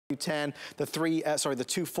10, the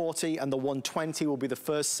 240 and the 120 will be the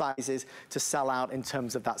first sizes to sell out in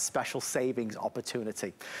terms of that special savings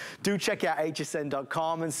opportunity. Do check out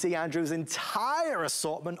hsn.com and see Andrew's entire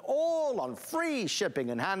assortment, all on free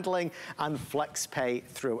shipping and handling and flex pay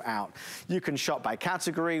throughout. You can shop by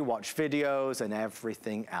category, watch videos and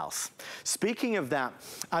everything else. Speaking of that,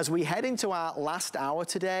 as we head into our last hour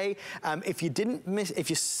today, if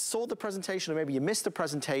you saw the presentation or maybe you missed the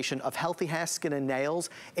presentation of Healthy Hair, Skin and Nails,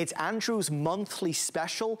 it's Andrew's monthly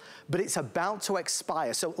special, but it's about to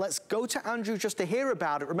expire. So let's go to Andrew just to hear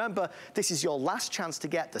about it. Remember, this is your last chance to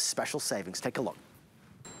get the special savings. Take a look.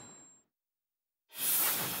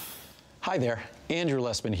 Hi there, Andrew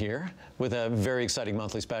Lessman here with a very exciting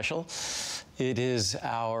monthly special. It's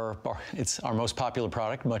our most popular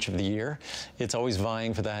product much of the year. It's always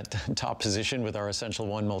vying for that top position with our Essential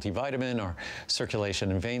 1 multivitamin, our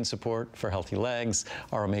circulation and vein support for healthy legs,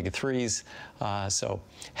 our omega-3s. So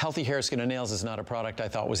Healthy Hair, Skin and Nails is not a product I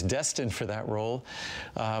thought was destined for that role,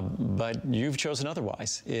 but you've chosen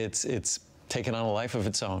otherwise. It's taken on a life of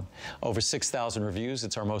its own. Over 6,000 reviews.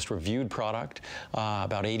 It's our most reviewed product.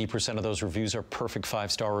 About 80% of those reviews are perfect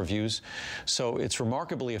 5-star reviews. So it's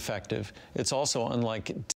remarkably effective. It's also,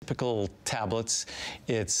 unlike typical tablets,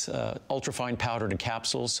 it's ultrafine powdered in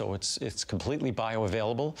capsules, so it's completely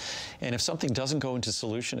bioavailable. And if something doesn't go into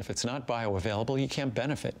solution, if it's not bioavailable, you can't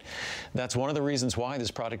benefit. That's one of the reasons why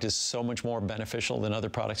this product is so much more beneficial than other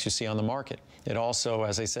products you see on the market. It also,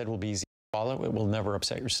 as I said, will be easy. It will never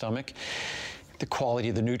upset your stomach. The quality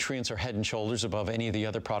of the nutrients are head and shoulders above any of the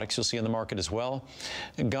other products you'll see in the market as well.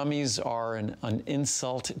 And gummies are an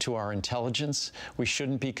insult to our intelligence. We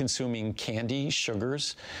shouldn't be consuming candy,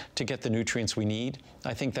 sugars to get the nutrients we need.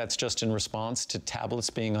 I think that's just in response to tablets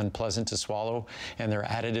being unpleasant to swallow and their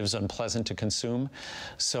additives unpleasant to consume.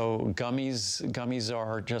 So gummies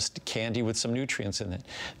are just candy with some nutrients in it.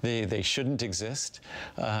 They shouldn't exist.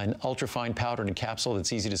 An ultrafine powder in a capsule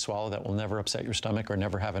that's easy to swallow that will never upset your stomach or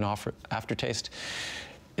never have an aftertaste.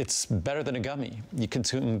 It's better than a gummy. You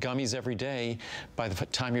consume gummies every day. By the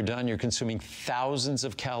time you're done, you're consuming thousands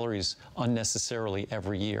of calories unnecessarily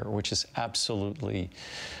every year, which is absolutely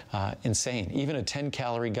insane. Even a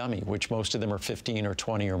 10-calorie gummy, which most of them are 15 or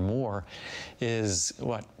 20 or more, is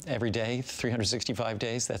what, every day, 365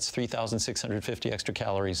 days? That's 3,650 extra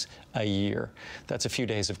calories a year. That's a few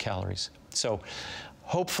days of calories. So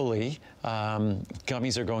hopefully,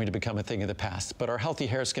 gummies are going to become a thing of the past. But our Healthy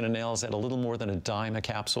Hair, Skin and Nails at a little more than a dime a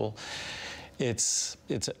capsule. It's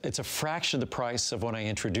a fraction of the price of when I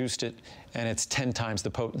introduced it, and it's 10 times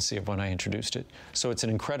the potency of when I introduced it. So it's an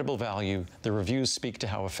incredible value. The reviews speak to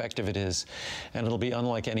how effective it is, and it'll be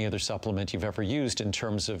unlike any other supplement you've ever used in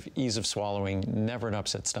terms of ease of swallowing, never an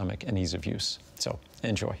upset stomach, and ease of use. So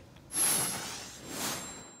enjoy.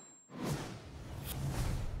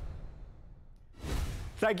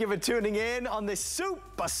 Thank you for tuning in on this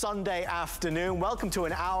Super Sunday afternoon. Welcome to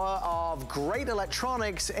an hour of great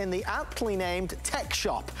electronics in the aptly named Tech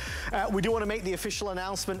Shop. We do want to make the official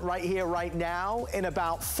announcement right here, right now. In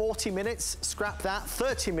about 40 minutes, scrap that,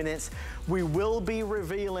 30 minutes, we will be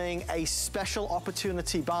revealing a special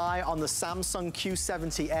opportunity buy on the Samsung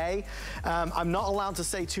Q70A. I'm not allowed to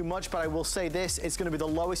say too much, but I will say this, it's going to be the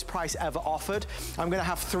lowest price ever offered. I'm going to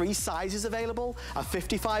have 3 sizes available, a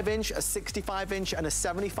 55-inch, a 65-inch, and a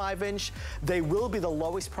 75-inch. They will be the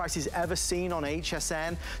lowest prices ever seen on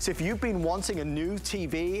HSN. So if you've been wanting a new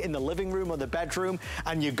TV in the living room or the bedroom,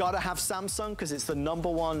 and you've got to have Samsung because it's the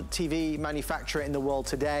 #1 TV manufacturer in the world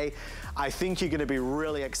today, I think you're going to be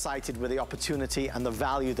really excited with the opportunity and the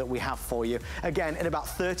value that we have for you. Again, in about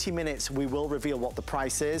 30 minutes, we will reveal what the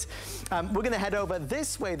price is. We're going to head over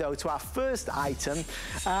this way, though, to our first item,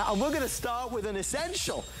 and we're going to start with an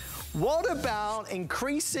essential. What about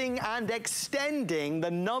increasing and extending the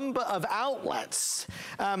number of outlets?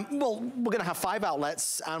 Well, we're going to have 5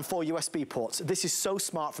 outlets and 4 USB ports. This is so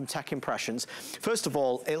smart from Tech Impressions. First of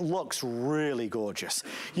all, it looks really gorgeous.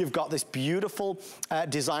 You've got this beautiful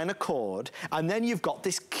designer cord, and then you've got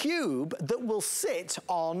this cube that will sit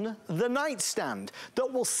on the nightstand,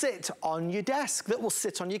 that will sit on your desk, that will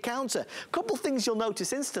sit on your counter. A couple things you'll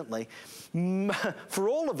notice instantly. For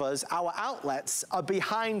all of us, our outlets are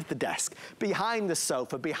behind the desk, behind the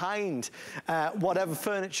sofa, behind whatever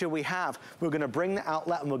furniture we have. We're going to bring the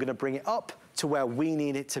outlet and we're going to bring it up to where we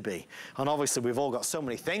need it to be. And obviously we've all got so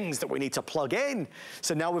many things that we need to plug in.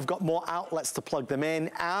 So now we've got more outlets to plug them in,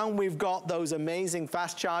 and we've got those amazing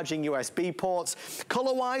fast charging USB ports.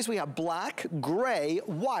 Color-wise, we have black, gray,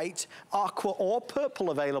 white, aqua, or purple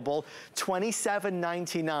available,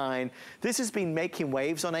 $27.99. This has been making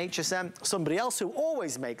waves on HSN. Somebody else who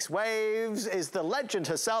always makes waves is the legend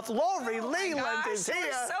herself, Lori Leland is here.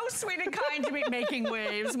 You're so sweet and kind to be making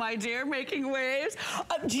waves, my dear, making waves.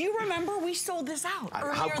 Do you remember we sold this out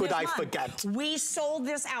earlier How could this I month? forget? We sold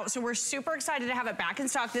this out, so we're super excited to have it back in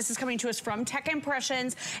stock. This is coming to us from Tech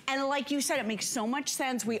Impressions, and like you said, it makes so much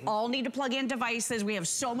sense. We all need to plug in devices. We have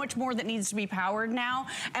so much more that needs to be powered now,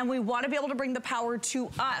 and we want to be able to bring the power to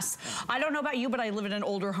us. I don't know about you, but I live in an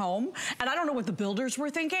older home, and I don't know what the builders were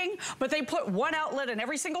thinking, but they put one outlet in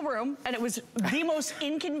every single room, and it was the most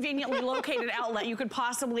inconveniently located outlet you could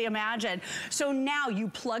possibly imagine. So now you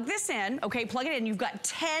plug this in, okay, plug it in. You've got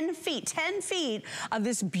 10 feet of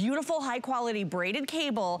this beautiful high quality braided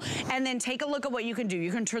cable, and then take a look at what you can do.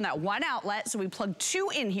 You can turn that one outlet, so we plug two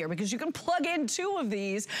in here because you can plug in two of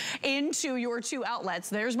these into your two outlets.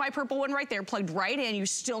 There's my purple one right there, plugged right in. You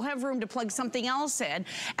still have room to plug something else in.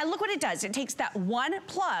 And look what it does. It takes that one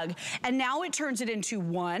plug, and now it turns it into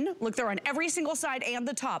one. Look, they're on every single side and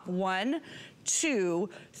the top. 1, 2,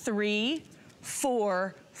 3,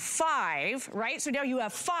 4, 5, right? So now you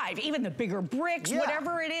have 5, even the bigger bricks,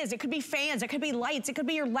 whatever it is. It could be fans, it could be lights, it could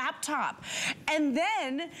be your laptop. And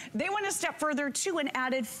then they went a step further too and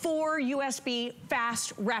added 4 USB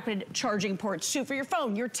fast rapid charging ports. So for your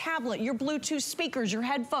phone, your tablet, your Bluetooth speakers, your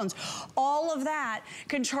headphones, all of that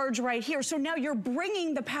can charge right here. So now you're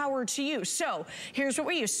bringing the power to you. So here's what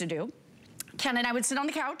we used to do. Ken and I would sit on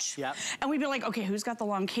the couch, and we'd be like, okay, who's got the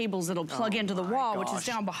long cables that'll plug into the wall, which is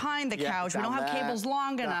down behind the couch. We don't have cables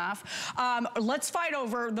long enough. Let's fight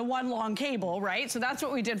over the one long cable, right? So that's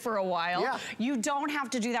what we did for a while. You don't have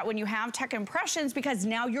to do that when you have Tech Impressions, because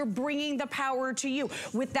now you're bringing the power to you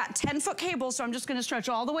with that 10-foot cable. So I'm just gonna stretch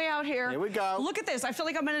all the way out here. Here we go. Look at this. I feel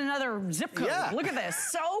like I'm in another zip code. Look at this.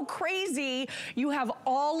 So crazy. You have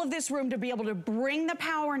all of this room to be able to bring the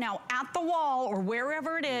power now at the wall or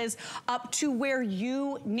wherever it is up to where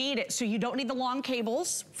you need it. So you don't need the long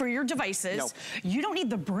cables for your devices. You don't need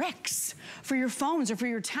the bricks for your phones or for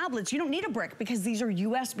your tablets. You don't need a brick because these are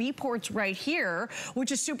USB ports right here,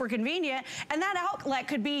 which is super convenient. And that outlet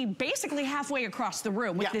could be basically halfway across the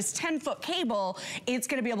room. With this 10-foot cable, it's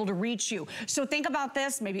gonna be able to reach you. So think about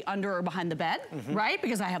this, maybe under or behind the bed, right?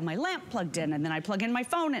 Because I have my lamp plugged in, and then I plug in my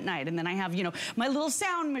phone at night, and then I have, you know, my little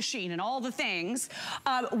sound machine and all the things.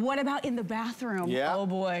 What about in the bathroom? Oh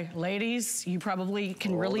boy, ladies, you probably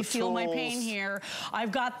can really feel my pain here.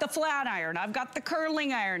 I've got the flat iron, I've got the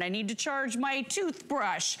curling iron, I need to charge my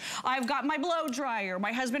toothbrush, I've got my blow dryer,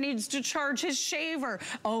 my husband needs to charge his shaver.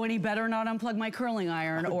 Oh, and he better not unplug my curling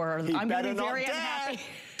iron or I'm gonna be very unhappy.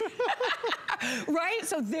 Right?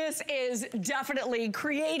 So this is definitely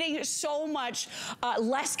creating so much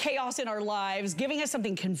less chaos in our lives, giving us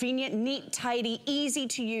something convenient, neat, tidy, easy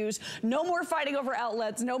to use. No more fighting over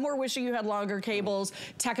outlets, no more wishing you had longer cables.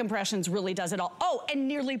 Tech Impressions really does it all. Oh, and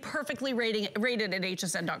nearly perfectly rated at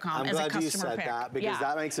hsn.com as a customer pick. I'm glad you said that, because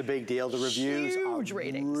that makes a big deal. The reviews are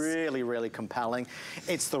really, really compelling.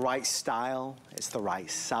 It's the right style, it's the right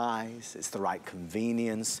size, it's the right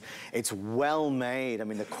convenience. It's well made. I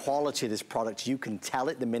mean, the quality of this product, you can tell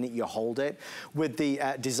it the minute you hold it. With the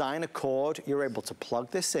designer cord, you're able to plug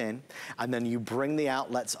this in, and then you bring the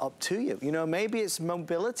outlets up to you. You know, maybe it's a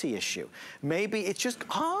mobility issue. Maybe it's just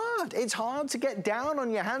hard. It's hard to get down on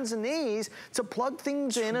your hands and knees to plug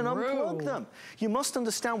things in and unplug them. You must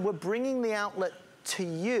understand, we're bringing the outlet to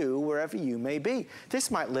you wherever you may be.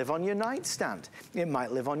 This might live on your nightstand. It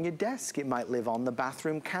might live on your desk. It might live on the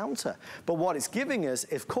bathroom counter. But what it's giving us,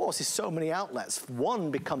 of course, is so many outlets.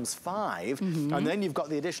 1 becomes 5, and then you've got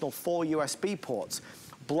the additional 4 USB ports.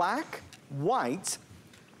 Black, white,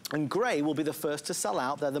 and gray will be the first to sell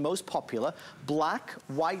out. They're the most popular. Black,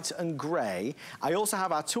 white, and gray. I also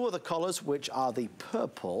have our 2 other colors, which are the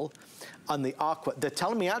purple and the aqua. They're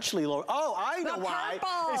telling me actually, Laura, oh, I know why.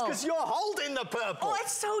 It's because you're holding the purple. Oh,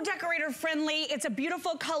 it's so decorator friendly. It's a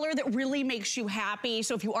beautiful color that really makes you happy.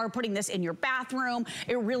 So if you are putting this in your bathroom,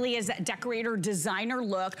 it really is that decorator designer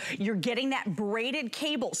look. You're getting that braided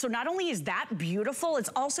cable. So not only is that beautiful, it's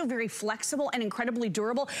also very flexible and incredibly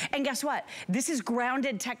durable. And guess what? This is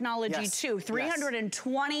grounded technology too.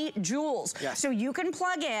 320 joules. So you can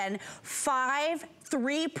plug in 5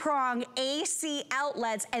 3-prong AC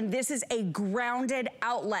outlets, and this is a grounded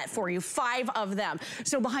outlet for you, 5 of them.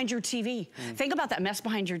 So behind your TV, think about that mess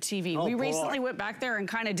behind your TV. Oh, we boy. recently went back there and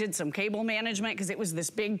kind of did some cable management because it was this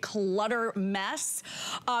big clutter mess.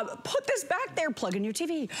 Put this back there, plug in your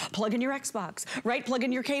TV, plug in your Xbox, right? Plug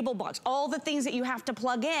in your cable box, all the things that you have to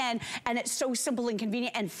plug in, and it's so simple and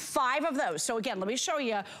convenient, and 5 of those. So again, let me show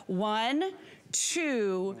you. 1,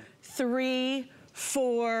 2, 3,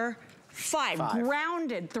 4, 5.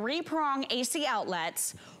 Grounded 3-prong AC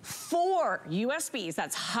outlets, 4 USBs.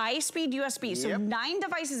 That's high-speed USBs. So 9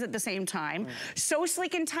 devices at the same time. So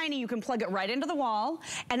sleek and tiny, you can plug it right into the wall.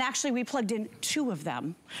 And actually, we plugged in 2 of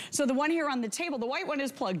them. So the one here on the table, the white one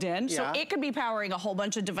is plugged in. So it could be powering a whole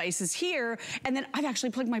bunch of devices here. And then I've actually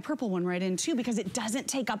plugged my purple one right in too because it doesn't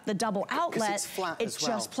take up the double outlet. It's flat it as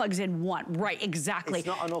well. just plugs in one. Right, exactly. It's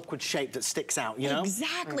not an awkward shape that sticks out, you know?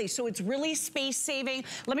 Exactly. So it's really space saving.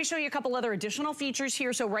 Let me show you a couple other additional features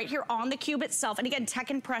here. So right here on the cube itself, and again, Tech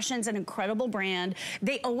Impressions, an incredible brand.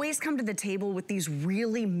 They always come to the table with these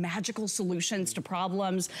really magical solutions to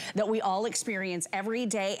problems that we all experience every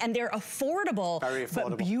day, and they're affordable,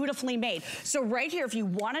 but beautifully made. So right here, if you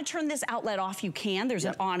want to turn this outlet off, you can. There's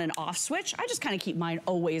an on and off switch. I just kind of keep mine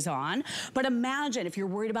always on. But imagine if you're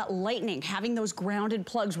worried about lightning, having those grounded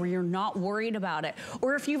plugs where you're not worried about it.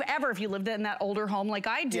 Or if you lived in that older home like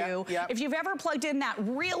I do, if you've ever plugged in that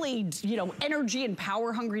really, you know, energy and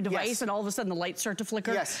power hungry device and all of a sudden the lights start to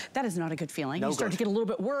flicker, that is not a good feeling. You start to get a little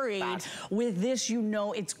bit worried. With this, you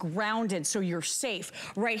know it's grounded, so you're safe.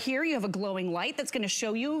 Right here, you have a glowing light that's gonna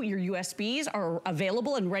show you your USBs are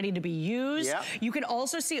available and ready to be used. You can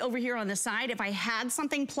also see over here on the side, if I had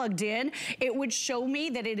something plugged in, it would show me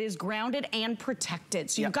that it is grounded and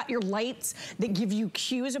protected. So you've got your lights that give you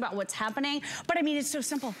cues about what's happening. But I mean, it's so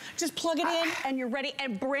simple. Just plug it in and you're ready,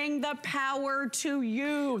 and bring the power to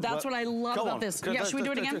you. That's what I love about this. Yeah, should we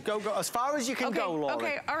do it again? Go as far as you can go, Laura.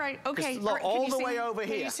 Okay, all right, okay. Look, all the way over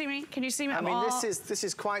here. Can you see me? Can you see me? I mean, this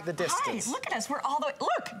is quite the distance. Hi, look at us. We're all the way,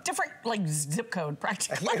 look, different, like, zip code,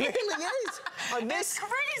 practically. It really is. And That's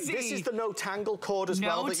crazy. This is the no tangle cord as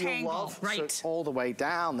well that you love. Right. So all the way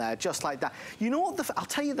down there, just like that. You know what? I'll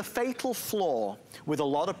tell you the fatal flaw with a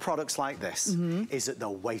lot of products like this is that they're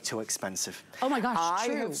way too expensive. Oh my gosh,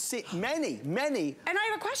 I have seen many. And I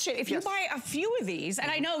have a question. If you buy a few of these,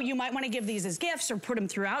 and I know you might want to give these as gifts or put them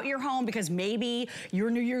throughout your home because maybe your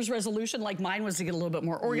New Year's resolution, like mine, was to get a little bit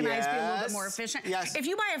more organized, be a little bit more efficient. If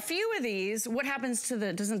you buy a few of these, what happens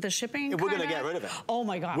to doesn't the shipping We're going to get rid of it. Oh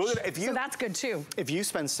my gosh. So that's good too. If you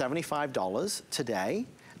spend $75 today,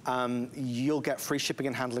 you'll get free shipping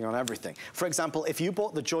and handling on everything. For example, if you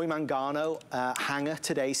bought the Joy Mangano hanger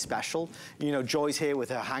today special, you know, Joy's here with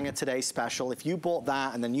her hanger today special. If you bought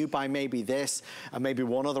that and then you buy maybe this and maybe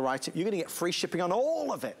one other item, you're gonna get free shipping on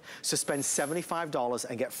all of it. So spend $75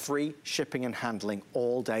 and get free shipping and handling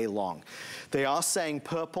all day long. They are saying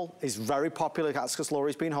purple is very popular. That's because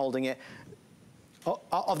Laurie's been holding it.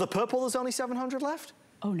 Of the purple, there's only 700 left?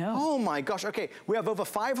 Oh no. Oh my gosh, okay. We have over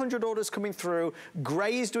 500 orders coming through.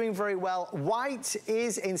 Gray is doing very well. White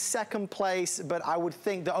is in second place, but I would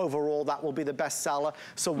think that overall that will be the best seller.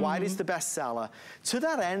 So white is the best seller. To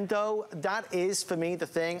that end though, that is for me the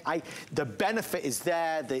thing. The benefit is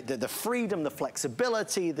there, the freedom, the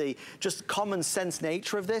flexibility, the just common sense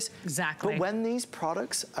nature of this. Exactly. But when these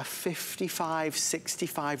products are $55,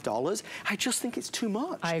 $65, I just think it's too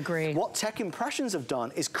much. I agree. What Tech Impressions have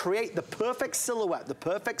done is create the perfect silhouette, the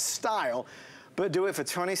perfect style, but do it for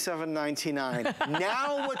 $27.99.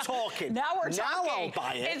 Now we're talking. Now we're talking. Now I'll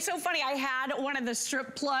buy it. It's so funny. I had one of the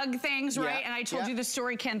strip plug things, right? And I told you the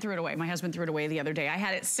story. Ken threw it away. My husband threw it away the other day. I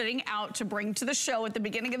had it sitting out to bring to the show at the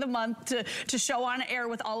beginning of the month to show on air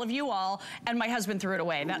with all of you all, and my husband threw it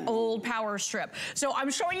away, that old power strip. So I'm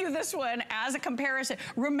showing you this one as a comparison.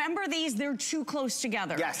 Remember these, they're too close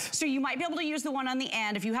together. Yes. So you might be able to use the one on the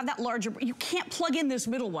end. If you have that larger, you can't plug in this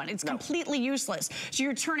middle one. It's completely useless. So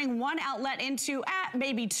you're turning one outlet into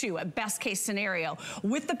maybe 2 at best case scenario.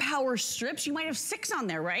 With the power strips, you might have 6 on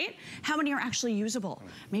there, right? How many are actually usable?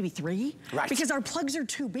 Maybe 3? Right. Because our plugs are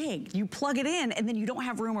too big. You plug it in and then you don't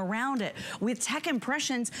have room around it. With Tech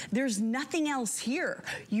Impressions, there's nothing else here.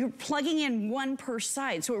 You're plugging in one per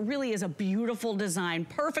side. So it really is a beautiful design,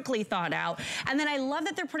 perfectly thought out. And then I love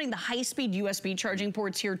that they're putting the high-speed USB charging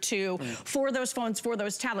ports here too for those phones, for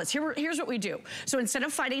those tablets. Here's what we do. So instead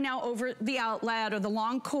of fighting now over the outlet or the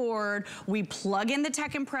long cord, we plug in the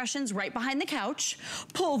tech impressions right behind the couch,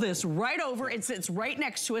 pull this right over, it sits right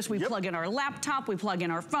next to us. We plug in our laptop, we plug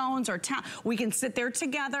in our phones, we can sit there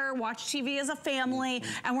together, watch TV as a family,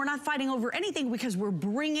 and we're not fighting over anything because we're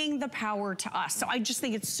bringing the power to us. So I just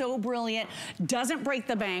think it's so brilliant, doesn't break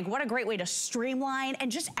the bank. What a great way to streamline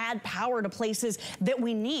and just add power to places that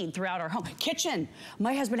we need throughout our home. Kitchen.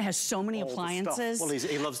 My husband has so many appliances. Well,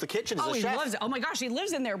 he loves the kitchen as a chef. He loves it. Oh my gosh, he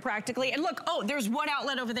lives in there practically. And look, oh, there's one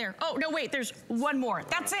outlet over there. Oh, no, wait, there's one more.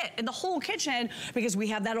 That's it, in the whole kitchen, because we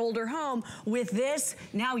have that older home. With this,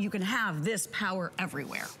 now you can have this power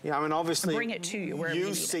everywhere. Yeah, I mean, obviously, bring it to you wherever you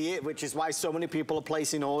need see it, which is why so many people are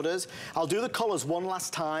placing orders. I'll do the colors one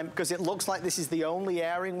last time, because it looks like this is the only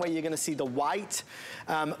airing where you're gonna see the white,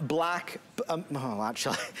 black, oh,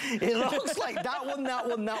 actually, it looks like that one, that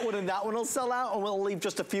one, that one, and that one will sell out, and we'll leave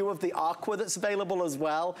just a few of the aqua that's available as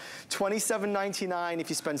well. $27.99. If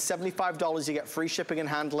you spend $75, you get free shipping and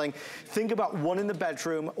handling. Think about one in the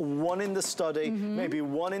bedroom, one in the study, maybe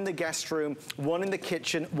one in the guest room, one in the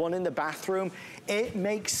kitchen, one in the bathroom. It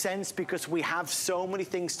makes sense because we have so many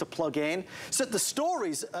things to plug in. So the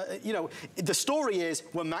stories, you know, the story is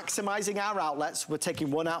we're maximizing our outlets. We're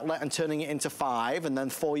taking one outlet and turning it into 5 and then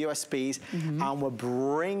 4 USBs, and we're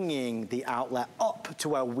bringing the outlet up to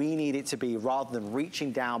where we need it to be rather than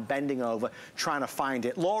reaching down, bending over, trying to find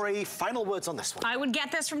it. Lori, final words on this one. I would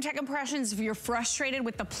get this from Tech Impressions if you're frustrated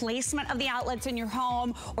with the placement of the outlets in your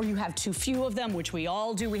home, or you have too few of them, which we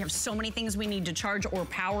all do. We have so many things we need to charge or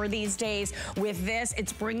power these days. With this,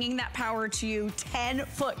 it's bringing that power to you.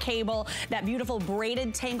 10-foot cable, that beautiful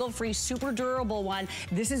braided, tangle-free, super durable one.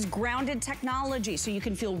 This is grounded technology, so you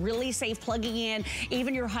can feel really safe plugging in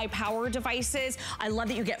even your high-power devices. I love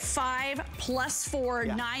that you get 5 plus 4,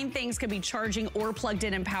 9 things can be charging or plugged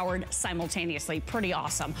in and powered simultaneously. Pretty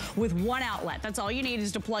awesome. With one outlet, that's all you need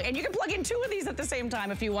is to plug, and you can plug in 2 of these at the same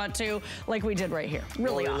time if you want to, like we did right here.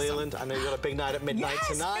 Really awesome. Leland, I know you've got a big night at midnight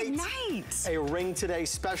tonight. Big night. A Ring Today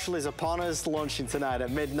special is upon us, launching tonight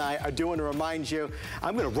at midnight. I do want to remind you,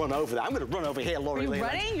 I'm going to run over that. I'm going to run over here, Lori Leland.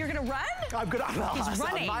 Are you running? You're going to run? I'm going to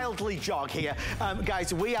running. Mildly jog here.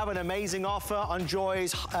 Guys, we have an amazing offer on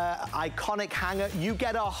Joy's iconic hanger. You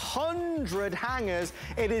get 100 hangers.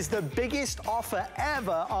 It is the biggest offer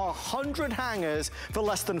ever, 100 hangers for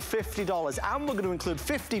less than $50. And we're going to include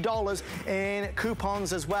 $50 in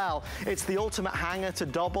coupons as well. It's the ultimate hanger to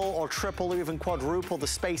double or triple or even quadruple the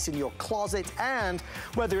space in your closet. And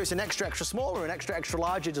whether it's an extra, extra small or an extra, extra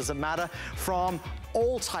large, it doesn't matter. From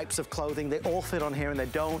all types of clothing, they all fit on here and they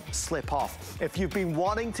don't slip off. If you've been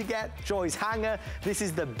wanting to get Joy's hanger, this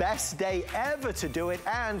is the best day ever to do it,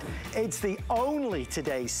 and it's the only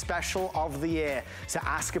today's special of the year. So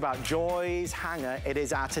ask about Joy's hanger. It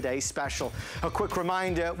is our today's special. A quick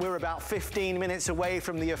reminder, we're about 15 minutes away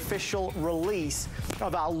from the official release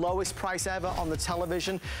of our lowest price ever on the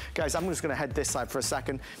television. Guys, I'm just gonna head this side for a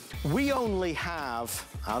second. We only have,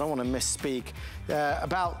 I don't wanna misspeak,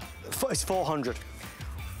 it's 400.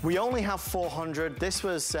 We only have 400. This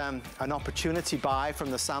was an opportunity buy from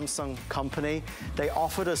the Samsung company. They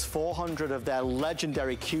offered us 400 of their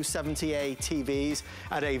legendary Q70A TVs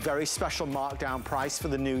at a very special markdown price for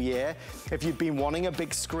the new year. If you've been wanting a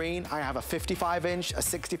big screen, I have a 55-inch, a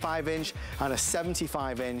 65-inch, and a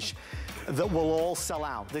 75-inch that will all sell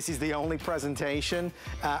out. This is the only presentation.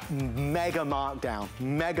 Mega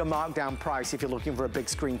markdown price if you're looking for a big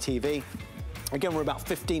screen TV. Again, we're about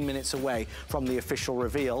 15 minutes away from the official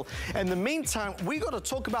reveal. In the meantime, we got to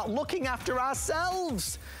talk about looking after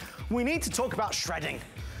ourselves. We need to talk about shredding.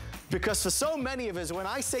 Because for so many of us, when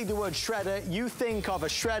I say the word shredder, you think of a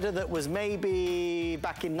shredder that was maybe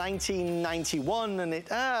back in 1991 and it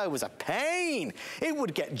was a pain. It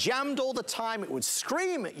would get jammed all the time. It would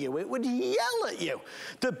scream at you. It would yell at you.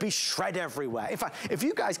 There'd be shred everywhere. In fact, if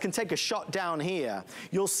you guys can take a shot down here,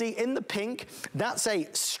 you'll see in the pink, that's a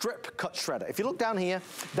strip cut shredder. If you look down here,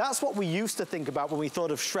 that's what we used to think about when we thought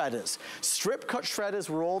of shredders. Strip cut shredders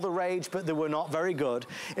were all the rage, but they were not very good.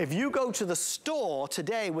 If you go to the store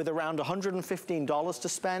today with around $115 to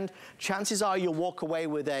spend, chances are you'll walk away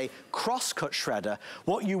with a cross-cut shredder.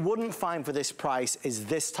 What you wouldn't find for this price is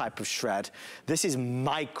this type of shred. This is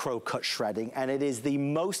micro-cut shredding, and it is the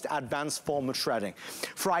most advanced form of shredding.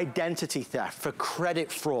 For identity theft, for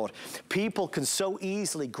credit fraud, people can so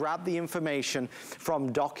easily grab the information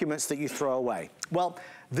from documents that you throw away. Well,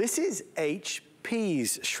 this is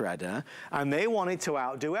HP's shredder, and they wanted to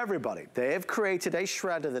outdo everybody. They have created a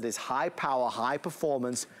shredder that is high power, high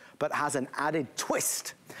performance, but has an added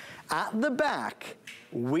twist. At the back,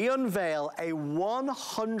 we unveil a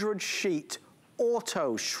 100 sheet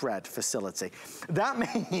auto shred facility.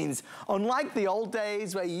 That means, unlike the old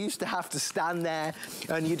days where you used to have to stand there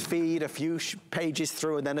and you'd feed a few pages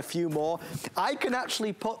through and then a few more, I can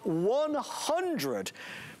actually put 100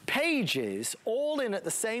 pages all in at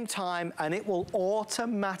the same time and it will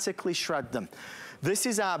automatically shred them. This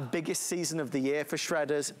is our biggest season of the year for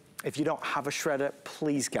shredders. If you don't have a shredder,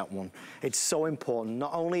 please get one. It's so important.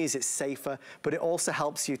 Not only is it safer, but it also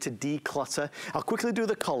helps you to declutter. I'll quickly do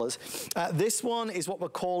the colors. This one is what we're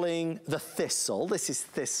calling the Thistle. This is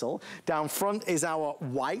Thistle. Down front is our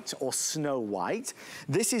white or Snow White.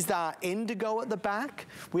 This is our Indigo at the back.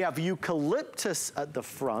 We have Eucalyptus at the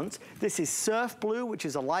front. This is Surf Blue, which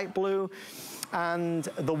is a light blue. And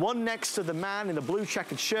the one next to the man in the blue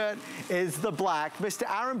checkered shirt is the black. Mr.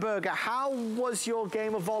 Arenberger, how was your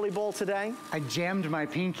game of volleyball today? I jammed my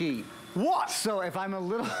pinky. What? So if I'm a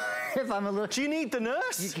little, Do you need the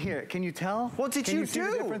nurse? Here, can you tell? What did you do? See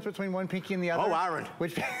the difference between one pinky and the other? Oh, Aaron.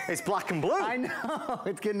 Which? It's black and blue. I know,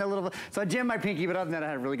 it's getting a little bit. So I jammed my pinky, but other than that, I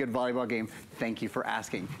had a really good volleyball game. Thank you for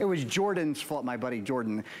asking. It was Jordan's fault, my buddy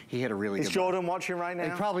Jordan. He hit a really good Is Jordan watching right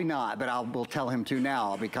now? Probably not, but we'll tell him to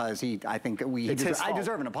now because I think I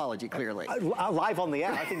deserve an apology, clearly. Live on the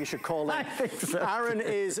air, I think you should call in. I think so. Aaron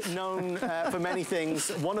is known for many things.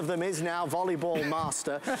 One of them is now volleyball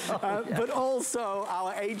master, but also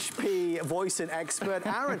our HP voice and expert.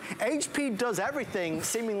 Aaron, HP does everything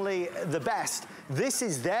seemingly the best. This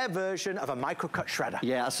is their version of a microcut shredder.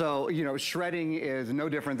 Yeah, so, you know, shredding is no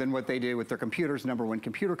different than what they do with their computers. #1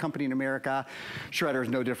 computer company in America. Shredder is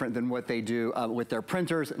no different than what they do with their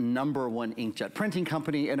printers. #1 inkjet printing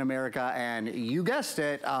company in America. And you guessed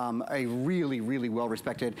it, a really, really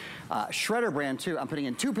well-respected shredder brand, too. I'm putting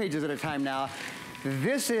in 2 pages at a time now.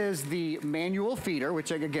 This is the manual feeder,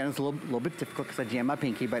 which again is a little bit difficult because I jammed my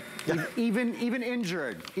pinky, but even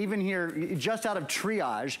injured, even here, just out of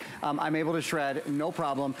triage, I'm able to shred, no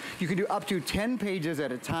problem. You can do up to 10 pages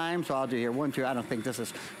at a time, so I'll do here 1, 2, I don't think this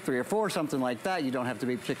is 3 or 4, something like that. You don't have to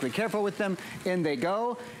be particularly careful with them. In they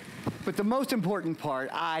go. But the most important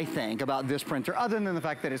part, I think, about this printer, other than the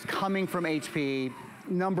fact that it's coming from HP,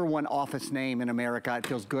 #1 office name in America. It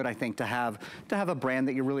feels good, I think, to have a brand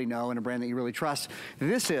that you really know and a brand that you really trust.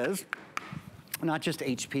 This is not just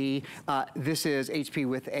HP. This is HP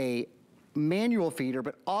with a manual feeder,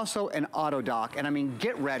 but also an auto dock. And I mean,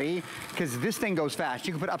 get ready, because this thing goes fast.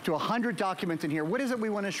 You can put up to 100 documents in here. What is it we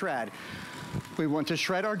want to shred? We want to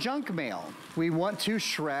shred our junk mail. We want to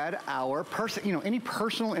shred our any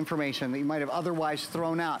personal information that you might have otherwise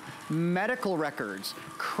thrown out. Medical records,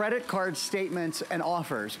 credit card statements and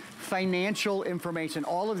offers, financial information,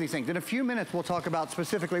 all of these things. In a few minutes, we'll talk about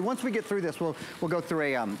specifically, once we get through this, we'll go through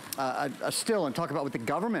a still and talk about what the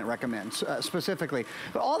government recommends specifically.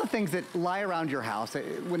 But all the things that lie around your house,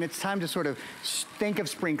 when it's time to sort of think of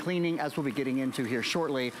spring cleaning, as we'll be getting into here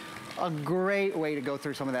shortly, a great way to go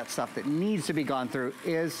through some of that stuff that needs to be gone through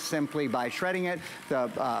is simply by shredding it.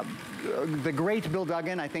 The great Bill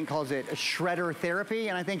Duggan, I think, calls it shredder therapy,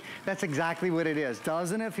 and I think that's exactly what it is.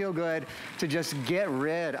 Doesn't it feel good to just get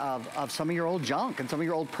rid of some of your old junk and some of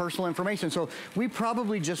your old personal information? So we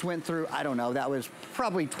probably just went through, I don't know, that was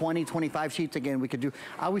probably 20, 25 sheets again we could do.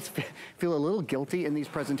 I always feel a little guilty in these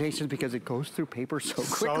presentations because it goes through paper so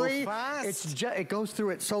quickly. So fast. It goes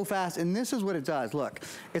through it so fast, and this is what it does. Look,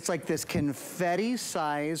 it's like this confetti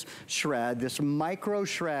size shred, this micro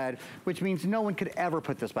shred, which means no one could ever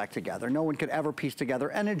put this back together. No one could ever piece together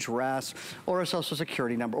an address or a social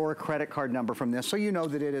security number or a credit card number from this. So you know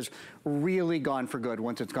that it is really gone for good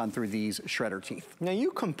once it's gone through these shredder teeth. Now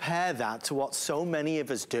you compare that to what so many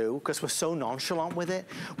of us do, because we're so nonchalant with it.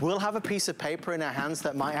 We'll have a piece of paper in our hands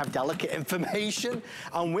that might have delicate information,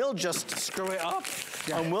 and we'll just screw it up,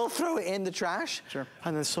 and we'll throw it in the trash. Sure.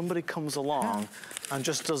 And then somebody comes along and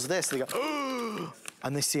just does this. They go, oh,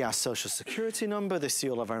 and they see our social security number, they see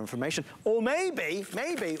all of our information. Or maybe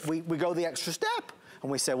we go the extra step and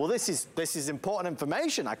we say, well, this is important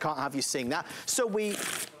information. I can't have you seeing that. So we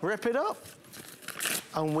rip it up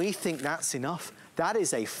and we think that's enough. That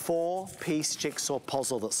is a 4-piece jigsaw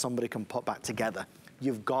puzzle that somebody can put back together.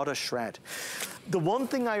 You've got to shred. The one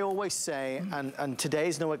thing I always say, and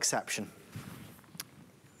today's no exception,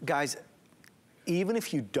 guys, even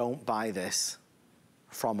if you don't buy this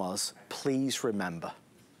from us, please remember,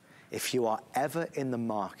 if you are ever in the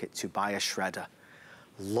market to buy a shredder,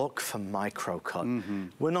 look for microcut.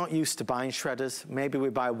 We're not used to buying shredders. Maybe we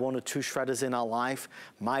buy 1 or 2 shredders in our life.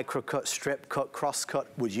 Microcut, strip cut, cross cut.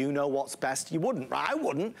 Would you know what's best? You wouldn't. I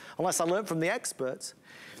wouldn't, unless I learned from the experts.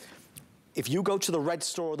 If you go to the red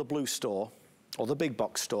store or the blue store or the big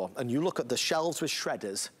box store and you look at the shelves with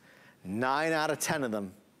shredders, 9 out of 10 of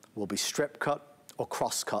them will be strip cut or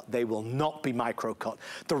cross-cut. They will not be micro-cut.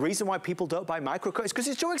 The reason why people don't buy micro-cut is because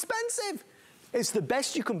it's too expensive. It's the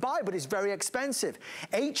best you can buy, but it's very expensive.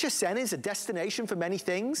 HSN is a destination for many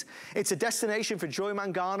things. It's a destination for Joy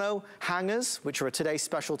Mangano hangers, which are a today's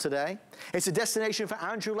special today. It's a destination for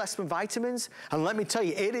Andrew Lessman vitamins. And let me tell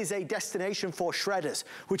you, it is a destination for shredders,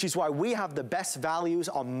 which is why we have the best values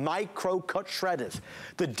on micro-cut shredders.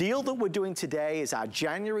 The deal that we're doing today is our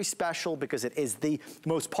January special because it is the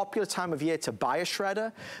most popular time of year to buy a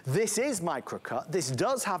shredder. This is micro-cut. This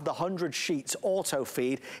does have the 100 sheets auto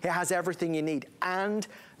feed. It has everything you need. And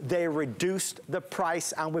they reduced the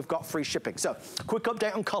price, and we've got free shipping. So, quick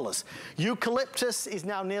update on colors. Eucalyptus is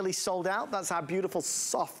now nearly sold out. That's our beautiful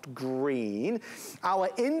soft green. Our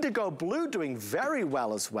indigo blue doing very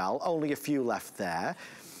well as well. Only a few left there.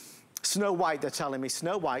 Snow White, they're telling me.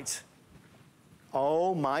 Snow White.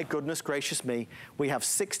 Oh my goodness gracious me. We have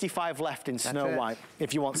 65 left in Snow White.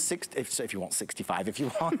 If you want 65, if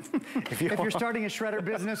you're starting a shredder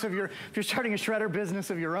business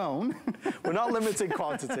of your own. We're not limiting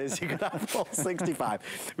quantities. You can have all 65.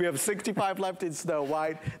 We have 65 left in Snow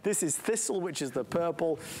White. This is Thistle, which is the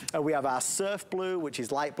purple. We have our Surf Blue, which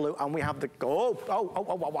is light blue, and we have the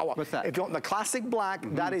What's that? If you want the classic black,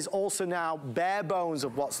 that is also now bare bones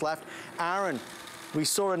of what's left. Aaron, we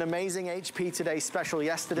saw an amazing HP Today special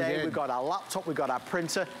yesterday. We got our laptop, we got our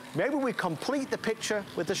printer. Maybe we complete the picture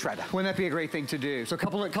with the shredder. Wouldn't that be a great thing to do? So a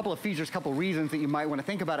couple of features, couple of reasons that you might want to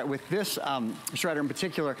think about it with this shredder in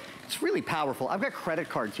particular. It's really powerful. I've got credit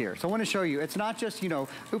cards here. So I want to show you, it's not just,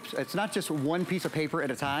 it's not just one piece of paper at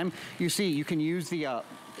a time. You see, you can use the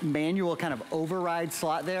manual kind of override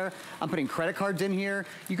slot there. I'm putting credit cards in here.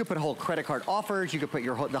 You could put whole credit card offers. You could put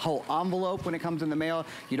the whole envelope when it comes in the mail.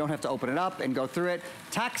 You don't have to open it up and go through it.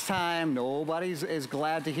 Tax time, nobody's is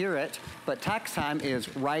glad to hear it, but tax time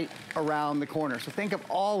is right around the corner. So think of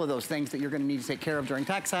all of those things that you're gonna need to take care of during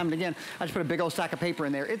tax time. And again, I just put a big old stack of paper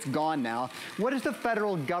in there. It's gone now. What does the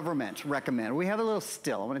federal government recommend? We have a little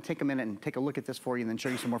still. I wanna take a minute and take a look at this for you and then show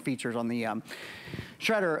you some more features on the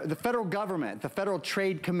shredder. The federal government, the Federal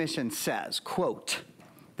Trade Commission says, quote,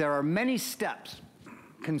 there are many steps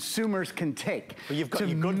consumers can take to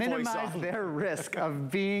minimize their risk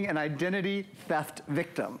of being an identity theft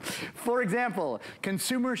victim. For example,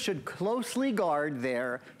 consumers should closely guard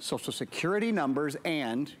their social security numbers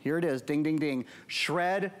and, here it is, ding, ding, ding,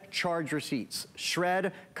 shred charge receipts,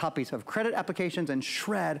 shred copies of credit applications, and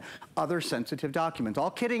shred other sensitive documents.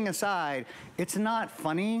 All kidding aside, it's not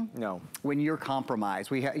funny when you're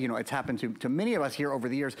compromised. It's happened to many of us here over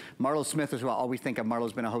the years. Marlo Smith is who I always think of.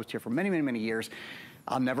 Marlo's been a host here for many, many, many years.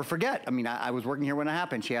 I'll never forget. I mean, I was working here when it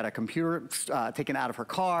happened. She had a computer taken out of her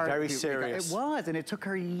car. Very serious. It was, and it took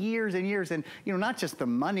her years and years. And, not just the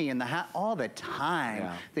money and all the time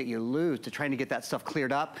that you lose to trying to get that stuff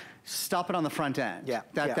cleared up. Stop it on the front end.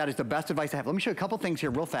 That is the best advice I have. Let me show you a couple things here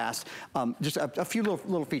real fast. Just a few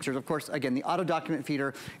little features. Of course, again, the auto document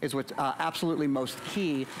feeder is what's absolutely most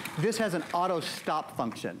key. This has an auto stop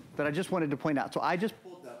function that I just wanted to point out. So I just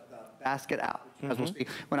pulled the basket out. As we'll see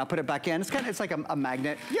when I put it back in. It's like a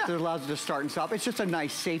magnet that allows it to start and stop. It's just a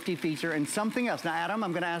nice safety feature and something else. Now, Adam,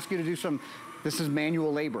 I'm gonna ask you to do this is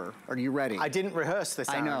manual labor. Are you ready? I didn't rehearse this,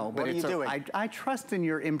 Aaron. I know, but what are you doing? I trust in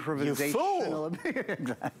your improvisation. You fool!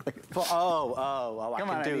 Exactly. I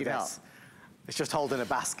can do this. Help. It's just holding a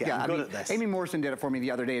basket. I'm good at this. Amy Morrison did it for me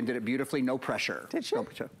the other day and did it beautifully, no pressure. Did she? No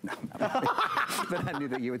pressure. No, but I knew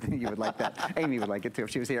that you would like that. Amy would like it too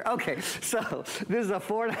if she was here. Okay, so this is a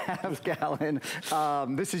 4.5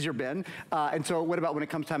 gallon. This is your bin. And so what about when it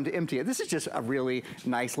comes time to empty it? This is just a really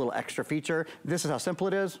nice little extra feature. This is how simple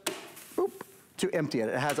it is. Boop. To empty it.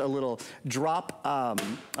 It has a little drop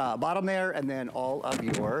bottom there and then all of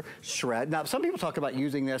your shred. Now, some people talk about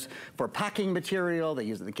using this for packing material. They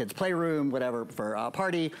use it in the kids' playroom, whatever, for a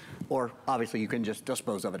party, or obviously you can just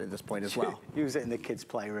dispose of it at this point as well. Use it in the kids'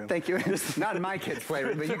 playroom. Thank you. Not in my kids'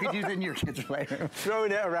 playroom, but you could use it in your kids' playroom.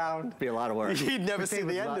 Throwing it around. Be a lot of work. You'd never see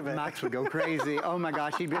the end of it. Max would go crazy. Oh my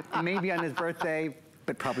gosh, maybe on his birthday,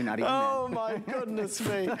 but probably not even Oh my goodness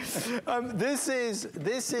me. This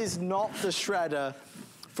is not the shredder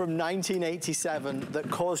from 1987 that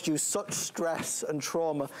caused you such stress and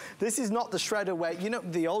trauma. This is not the shredder where,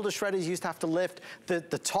 the older shredders used to have to lift the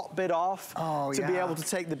top bit off to be able to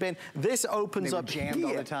take the bin. This opens up jammed here.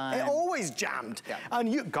 All the time. It always jammed. Yeah.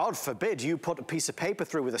 And God forbid you put a piece of paper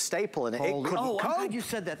through with a staple in it. It couldn't I'm glad you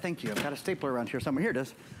said that. Thank you. I've got a stapler around here somewhere. Here it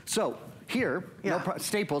is. So here,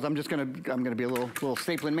 staples. I'm gonna be a little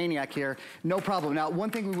stapling maniac here. No problem. Now, one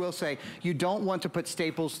thing we will say: you don't want to put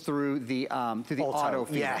staples through the auto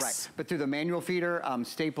feeder, right? But through the manual feeder,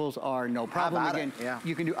 staples are no problem. Again,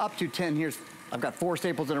 you can do up to 10. I've got 4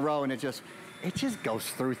 staples in a row, and it just it just goes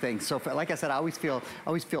through things. So like I said, I always feel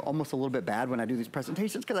almost a little bit bad when I do these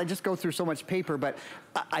presentations because I just go through so much paper, but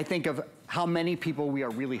I think of how many people we are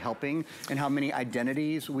really helping and how many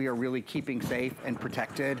identities we are really keeping safe and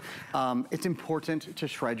protected. It's important to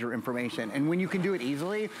shred your information. And when you can do it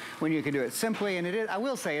easily, when you can do it simply, and it is, I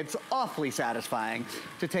will say it's awfully satisfying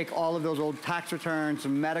to take all of those old tax returns,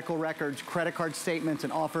 medical records, credit card statements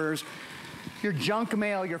and offers, your junk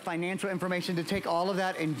mail, your financial information, to take all of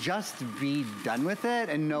that and just be done with it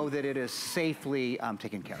and know that it is safely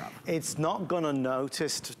taken care of. It's not gonna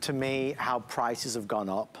notice to me how prices have gone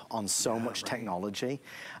up on so much technology.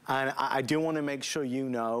 And I do wanna make sure you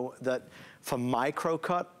know that for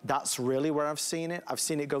micro-cut, that's really where I've seen it. I've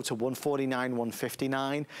seen it go to $149,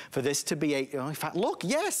 $159. For this to be, in fact, look,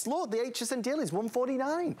 yes, look, the HSN deal is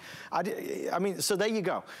 $149. I mean, so there you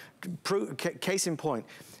go. Case in point.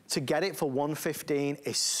 To get it for $115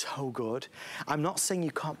 is so good. I'm not saying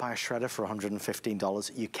you can't buy a shredder for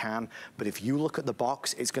 $115. You can, but if you look at the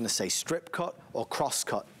box, it's gonna say strip cut or cross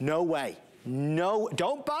cut. No way. No,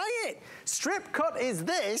 don't buy it. Strip cut is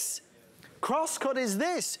this. Cross cut is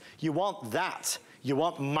this. You want that. You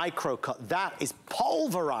want micro cut. That is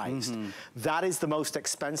pulverized. That is the most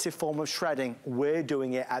expensive form of shredding. We're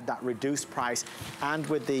doing it at that reduced price and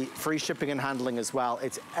with the free shipping and handling as well.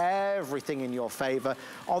 It's everything in your favor.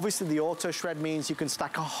 Obviously the auto shred means you can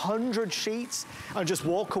stack 100 sheets and just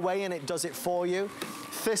walk away and it does it for you.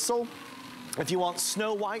 Thistle. If you want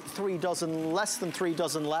Snow White, 3 dozen, less than 3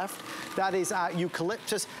 dozen left. That is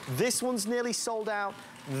eucalyptus. This one's nearly sold out.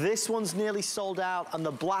 This one's nearly sold out, and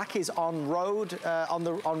the black is on road,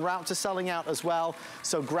 on route to selling out as well.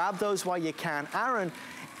 So grab those while you can. Aaron,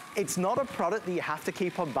 it's not a product that you have to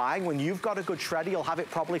keep on buying. When you've got a good shredder, you'll have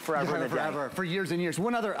it probably forever and a day. For years and years.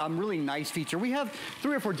 One other really nice feature. We have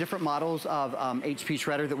 3 or 4 different models of HP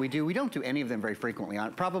shredder that we do. We don't do any of them very frequently.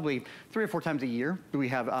 Probably 3 or 4 times a year do we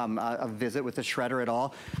have a visit with the shredder at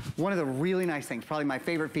all. One of the really nice things, probably my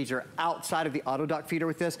favorite feature outside of the auto dock feeder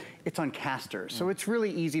with this, it's on casters. So it's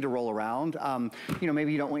really easy to roll around. You know,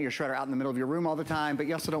 maybe you don't want your shredder out in the middle of your room all the time, but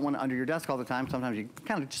you also don't want it under your desk all the time. Sometimes you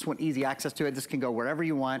kind of just want easy access to it. This can go wherever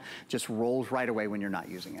you want. Just rolls right away when you're not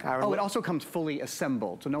using it. Oh, it also comes fully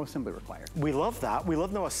assembled, so no assembly required. We love that. We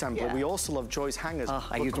love no assembly. Yeah. We also love Joy's hangers.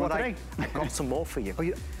 I used one today. I've got some more for you.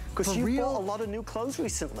 Oh, because you bought a lot of new clothes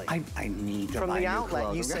recently. I need to From buy the new outlet,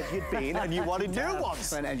 clothes. you said you'd been and you wanted new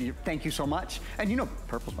ones. And thank you so much. And you know,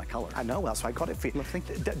 purple's my color. I know, that's why I got it for you. Well, thank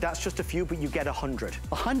you. That's just a few, but you get 100.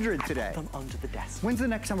 100 today. I put them under the desk. When's the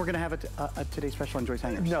next time we're going to have a Today Special on Joy's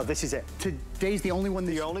Hangers? No, this is it. Today's the only one.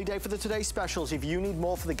 The only day for the Today Specials. If you need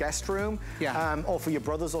more for the guest room, or for your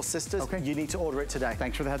brothers or sisters, you need to order it today.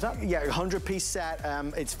 Thanks for the heads up. Yeah, 100-piece set.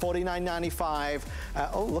 It's $49.95.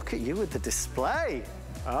 Oh, look at you with the display.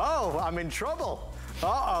 Oh, I'm in trouble.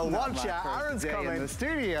 Uh-oh, watch out, Aaron's coming. In the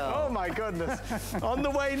studio. Oh my goodness. On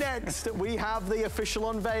the way next, we have the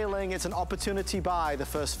official unveiling. It's an opportunity buy. The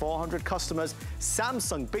first 400 customers.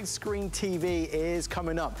 Samsung big screen TV is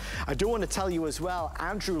coming up. I do want to tell you as well,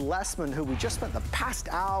 Andrew Lessman, who we just spent the past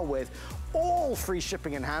hour with, all free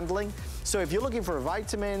shipping and handling. So if you're looking for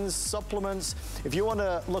vitamins, supplements, if you want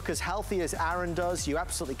to look as healthy as Aaron does, you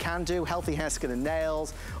absolutely can do. Healthy hair, skin and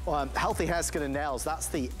nails. Healthy hair, skin and nails, that's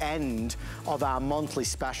the end of our monthly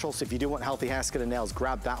special. So if you do want healthy hair, skin and nails,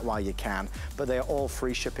 grab that while you can. But they're all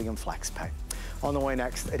free shipping and flex pay. On the way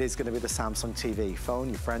next, it is going to be the Samsung TV. Phone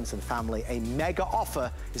your friends and family. A mega offer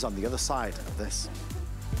is on the other side of this.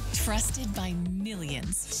 Trusted by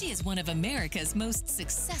millions, she is one of America's most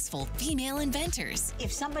successful female inventors.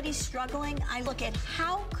 If somebody's struggling, I look at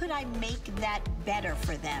how could I make that better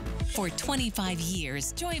for them. For 25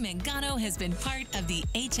 years, Joy Mangano has been part of the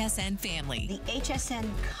HSN family. The HSN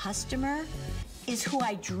customer is who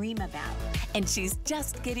I dream about. And she's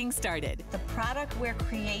just getting started. The product we're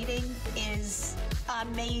creating is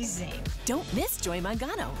amazing. Don't miss Joy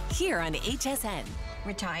Mangano here on HSN.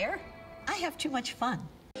 Retire? I have too much fun.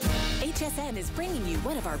 HSN is bringing you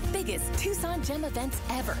one of our biggest Tucson Gem events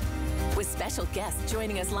ever, with special guests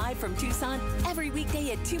joining us live from Tucson every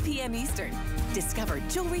weekday at 2 p.m. Eastern. Discover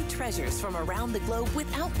jewelry treasures from around the globe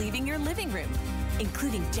without leaving your living room,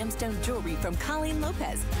 including gemstone jewelry from Colleen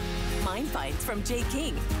Lopez, Mind Finds from Jay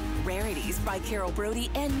King, rarities by Carol Brody,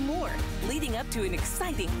 and more, leading up to an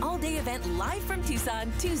exciting all-day event live from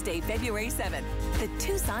Tucson, Tuesday, February 7th. The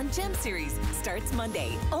Tucson Gem Series starts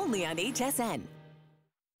Monday, only on HSN.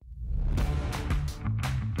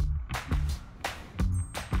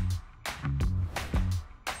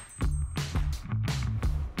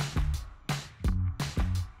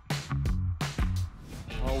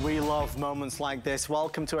 We love moments like this.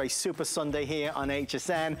 Welcome to a Super Sunday here on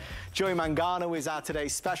HSN. Joy Mangano is our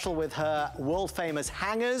today's special with her world-famous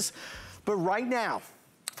hangers. But right now,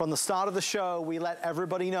 from the start of the show, we let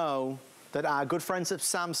everybody know that our good friends at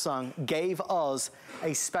Samsung gave us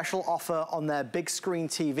a special offer on their big screen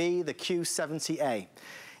TV, the Q70A.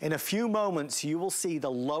 In a few moments, you will see the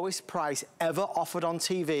lowest price ever offered on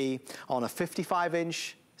TV on a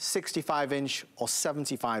 55-inch, 65-inch, or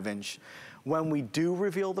 75-inch. When we do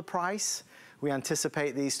reveal the price, we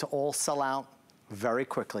anticipate these to all sell out very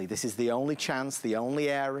quickly. This is the only chance, the only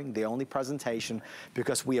airing, the only presentation,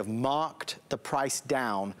 because we have marked the price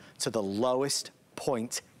down to the lowest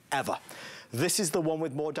point ever. This is the one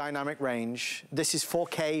with more dynamic range. This is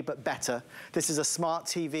 4K, but better. This is a smart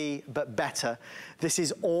TV, but better. This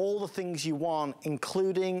is all the things you want,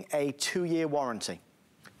 including a 2-year warranty.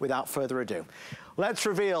 Without further ado, let's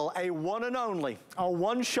reveal a one and only, a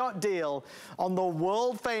one-shot deal on the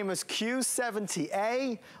world-famous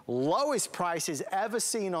Q70A, lowest prices ever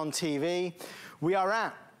seen on TV. We are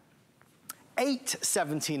at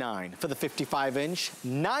 $879 for the 55-inch,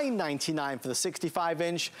 $999 for the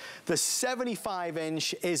 65-inch. The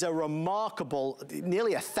 75-inch is a remarkable,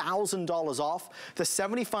 nearly $1,000 off. The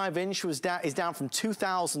 75-inch is down from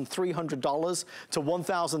 $2,300 to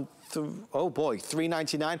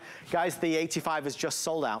 $399. Guys, the 85 is just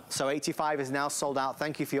sold out. So 85 is now sold out.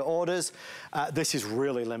 Thank you for your orders. This is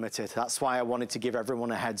really limited. That's why I wanted to give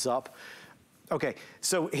everyone a heads up. Okay,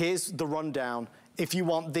 so here's the rundown. If you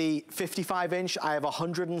want the 55-inch, I have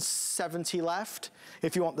 170 left.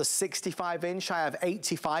 If you want the 65-inch, I have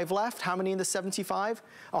 85 left. How many in the 75?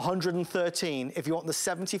 113. If you want the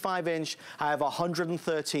 75-inch, I have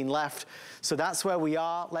 113 left. So that's where we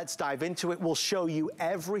are. Let's dive into it. We'll show you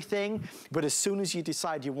everything, but as soon as you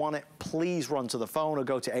decide you want it, please run to the phone or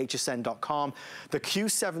go to hsn.com. The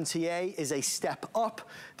Q70A is a step up.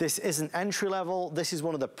 This isn't entry level. This is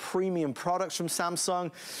one of the premium products from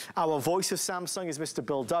Samsung. Our voice of Samsung is Mr.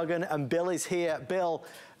 Bill Duggan, and Bill is here. Bill,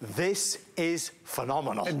 this is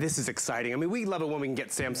phenomenal. And this is exciting. I mean, we love it when we can get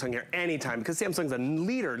Samsung here anytime, because Samsung's a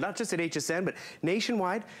leader, not just at HSN, but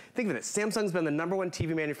nationwide. Think of it, Samsung's been the #1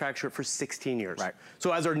 TV manufacturer for 16 years. Right.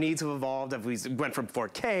 So as our needs have evolved, as we went from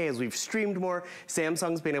 4K, as we've streamed more,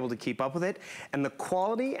 Samsung's been able to keep up with it. And the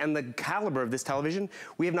quality and the caliber of this television,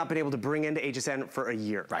 we have not been able to bring into HSN for a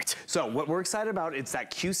year. Right. So what we're excited about, it's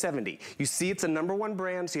that Q70. You see it's a #1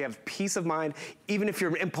 brand, so you have peace of mind, even if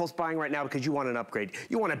you're impulse buying right now because you want an upgrade.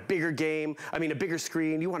 You want a bigger game, a bigger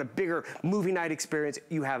screen, you want a bigger movie night experience.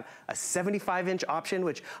 You have a 75-inch option,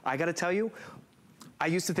 which I gotta tell you, I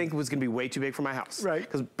used to think it was gonna be way too big for my house. Right.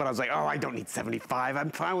 But I was like, oh, I don't need 75.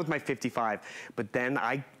 I'm fine with my 55. But then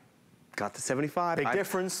I got the 75. Big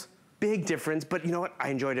difference. Big difference, but you know what? I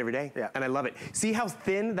enjoy it every day, and I love it. See how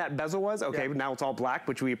thin that bezel was? Okay, now it's all black,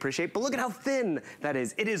 which we appreciate, but look at how thin that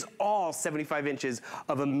is. It is all 75 inches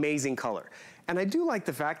of amazing color. And I do like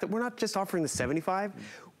the fact that we're not just offering the 75.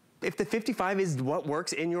 If the 55 is what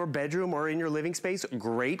works in your bedroom or in your living space,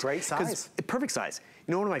 great. Great size. Perfect size.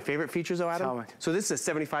 You know one of my favorite features though, Adam? Tell me. So this is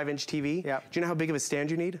a 75-inch TV. Yeah. Do you know how big of a stand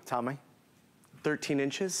you need? Tell me. 13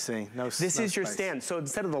 inches. See, this is your stand. So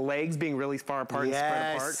instead of the legs being really far apart and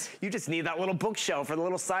spread apart, you just need that little bookshelf or the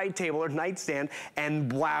little side table or nightstand,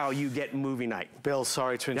 and wow, you get movie night. Bill,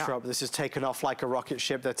 sorry to interrupt. This is taken off like a rocket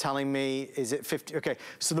ship. They're telling me, is it 50? Okay,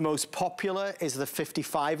 so the most popular is the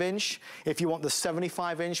 55-inch. If you want the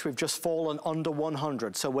 75-inch, we've just fallen under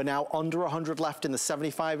 100. So we're now under 100 left in the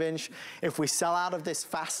 75-inch. If we sell out of this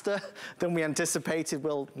faster than we anticipated,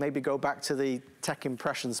 we'll maybe go back to the Tech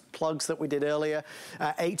Impressions plugs that we did earlier.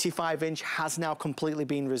 85-inch has now completely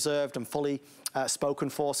been reserved and fully spoken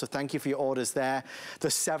for, so thank you for your orders there. The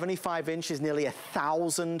 75-inch is nearly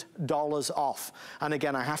 $1,000 off. And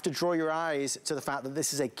again, I have to draw your eyes to the fact that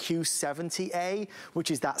this is a Q70A, which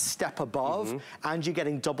is that step above, and you're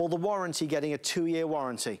getting double the warranty, getting a 2-year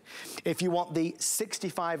warranty. If you want the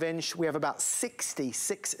 65-inch, we have about 60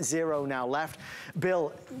 now left.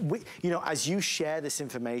 Bill, you know, as you share this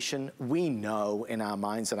information, we know in our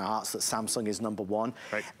minds and our hearts that Samsung is #1.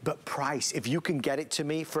 Right. But price, if you can get it to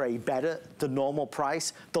me for a better than normal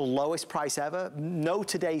price, the lowest price ever, no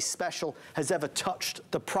today's special has ever touched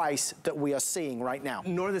the price that we are seeing right now.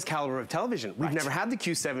 Nor this caliber of television. We've never had the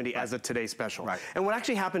Q70 as a today's special. Right. And what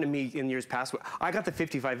actually happened to me in years past, I got the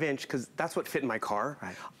 55-inch because that's what fit in my car.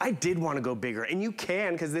 Right. I did want to go bigger, and you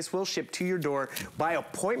can, because this will ship to your door by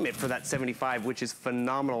appointment for that 75, which is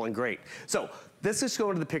phenomenal and great. So let's just go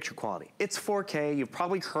into the picture quality. It's 4K, you've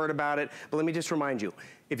probably heard about it, but let me just remind you,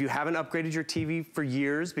 if you haven't upgraded your TV for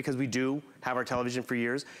years, because we do have our television for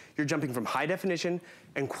years, you're jumping from high definition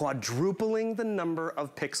and quadrupling the number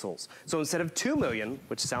of pixels. So instead of 2 million,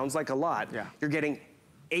 which sounds like a lot, you're getting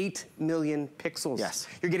 8 million pixels. Yes.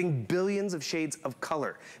 You're getting billions of shades of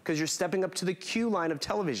color because you're stepping up to the Q line of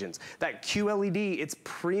televisions. That QLED, it's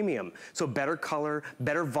premium. So better color,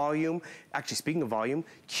 better volume. Actually, speaking of volume,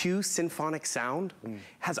 Q symphonic sound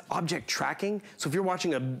has object tracking. So if you're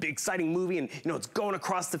watching a big, exciting movie and it's going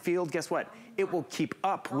across the field, guess what? It will keep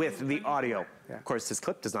up with the audio. Of course, this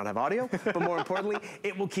clip does not have audio, but more importantly,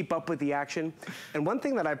 it will keep up with the action. And one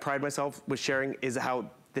thing that I pride myself with sharing is how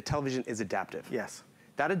the television is adaptive. Yes.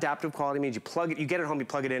 That adaptive quality means you plug it, you get it home, you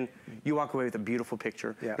plug it in, you walk away with a beautiful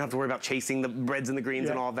picture. You don't have to worry about chasing the reds and the greens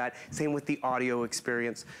and all of that. Same with the audio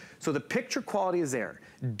experience. So the picture quality is there.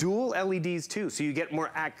 Dual LEDs too, so you get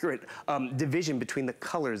more accurate division between the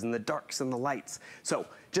colors and the darks and the lights. So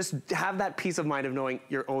just have that peace of mind of knowing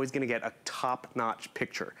you're always gonna get a top-notch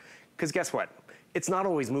picture. Because guess what? It's not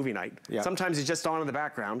always movie night. Sometimes it's just on in the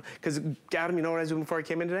background. Because, Adam, you know what I was doing before I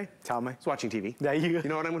came in today? Tell me. I was watching TV. There you go. You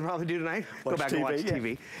know what I'm gonna probably do tonight? Go back and watch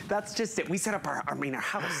TV. That's just it. We set up our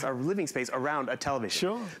house, our living space around a television.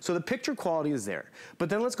 Sure. So the picture quality is there. But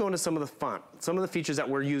then let's go into some of the fun, some of the features that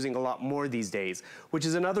we're using a lot more these days, which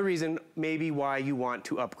is another reason maybe why you want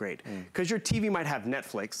to upgrade. Because your TV might have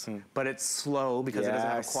Netflix, but it's slow because it doesn't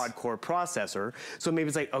have a quad-core processor. So maybe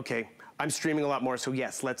it's like, okay, I'm streaming a lot more, so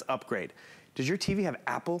yes, let's upgrade. Does your TV have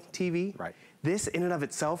Apple TV? Right. This in and of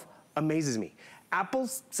itself amazes me. Apple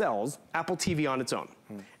sells Apple TV on its own.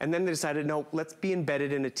 And then they decided, no, let's be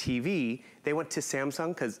embedded in a TV. They went to Samsung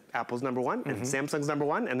because Apple's #1 and Samsung's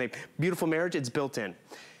 #1 and they beautiful marriage, it's built in.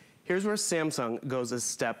 Here's where Samsung goes a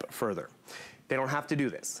step further. They don't have to do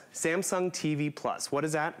this. Samsung TV Plus, what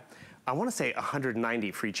is that? I want to say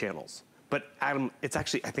 190 free channels. But Adam, it's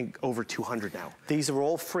actually, I think, over 200 now. These are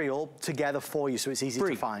all free, all together for you, so it's easy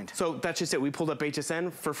to find. So that's just it. We pulled up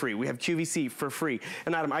HSN for free. We have QVC for free.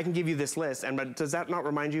 And Adam, I can give you this list, but does that not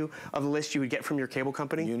remind you of the list you would get from your cable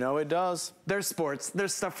company? You know it does. There's sports,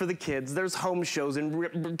 there's stuff for the kids, there's home shows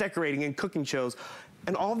and decorating and cooking shows,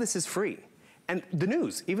 and all of this is free. And the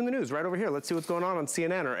news, even the news, right over here. Let's see what's going on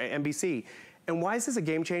CNN or NBC. And why is this a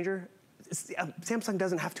game changer? Samsung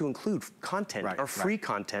doesn't have to include content or free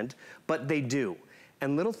content, but they do.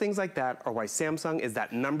 And little things like that are why Samsung is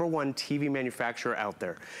that #1 TV manufacturer out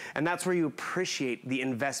there. And that's where you appreciate the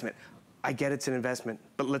investment. I get it's an investment,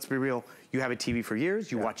 but let's be real. You have a TV for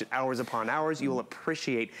years, you watch it hours upon hours, you will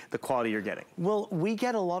appreciate the quality you're getting. Well, we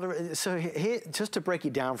get a lot of, so here, just to break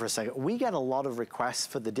it down for a second, we get a lot of requests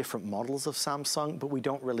for the different models of Samsung, but we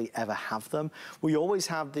don't really ever have them. We always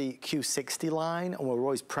have the Q60 line, and we're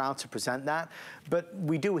always proud to present that. But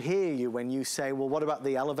we do hear you when you say, well, what about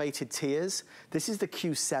the elevated tiers? This is the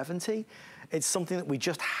Q70. It's something that we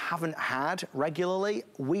just haven't had regularly.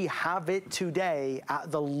 We have it today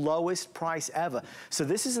at the lowest price ever. So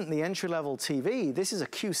this isn't the entry-level TV, this is a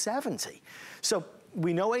Q70. So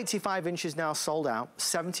we know 85 inches now sold out,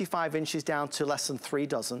 75 inches down to less than 3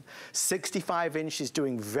 dozen, 65 inch is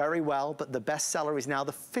doing very well, but the best seller is now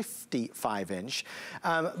the 55 inch.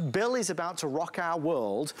 Bill is about to rock our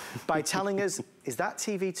world by telling us, is that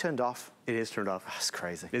TV turned off? It is turned off. That's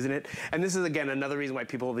crazy. Isn't it? And this is, again, another reason why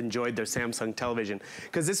people have enjoyed their Samsung television,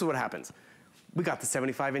 because this is what happens. We got the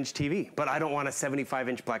 75-inch TV, but I don't want a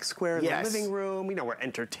 75-inch black square in the living room. We're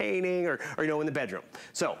entertaining, or in the bedroom.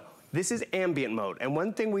 So this is ambient mode. And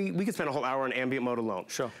one thing, we could spend a whole hour on ambient mode alone.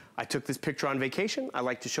 Sure. I took this picture on vacation. I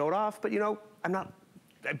like to show it off, but I don't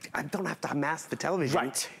have to mask the television.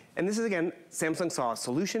 Right. And this is, again, Samsung saw a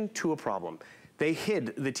solution to a problem. They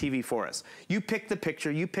hid the TV for us. You pick the picture,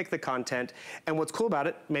 you pick the content, and what's cool about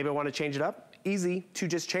it, maybe I want to change it up, easy to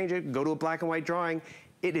just change it, go to a black and white drawing.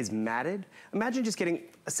 It is matted. Imagine just getting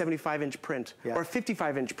a 75-inch print or a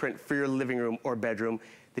 55-inch print for your living room or bedroom.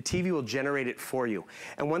 The TV will generate it for you.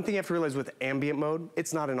 And one thing you have to realize with ambient mode,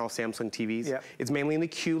 it's not in all Samsung TVs. It's mainly in the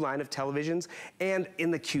Q line of televisions. And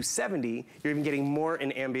in the Q70, you're even getting more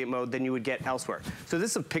in ambient mode than you would get elsewhere. So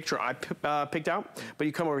this is a picture I picked out, but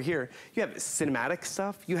you come over here, you have cinematic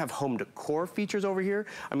stuff, you have home decor features over here.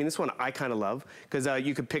 I mean, this one I kind of love, because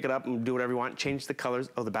you could pick it up and do whatever you want, change the colors.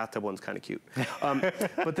 Oh, the bathtub one's kind of cute.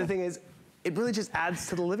 But the thing is, it really just adds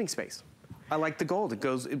to the living space. I like the gold. It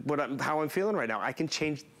goes how I'm feeling right now. I can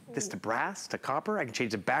change this to brass, to copper. I can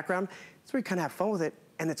change the background. That's where you kind of have fun with it,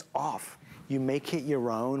 and it's off. You make it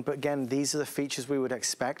your own, but again, these are the features we would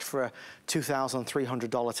expect for a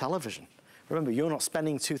 $2,300 television. Remember, you're not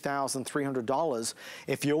spending $2,300.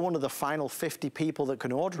 If you're one of the final 50 people that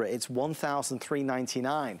can order it, it's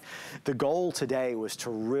 $1,399. The goal today was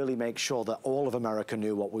to really make sure that all of America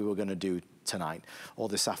knew what we were going to do tonight or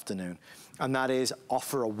this afternoon, and that is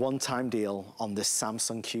offer a one-time deal on this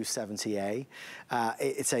Samsung Q70A.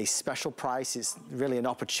 It's a special price. It's really an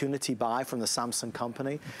opportunity buy from the Samsung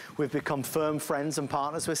company. We've become firm friends and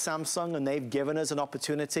partners with Samsung, and they've given us an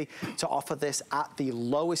opportunity to offer this at the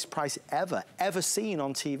lowest price ever seen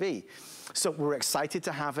on TV. So we're excited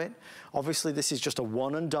to have it. Obviously, this is just a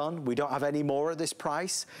one and done. We don't have any more at this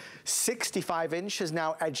price. 65-inch has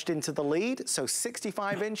now edged into the lead. So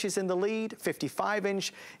 65-inch is in the lead,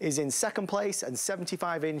 55-inch is in second place, and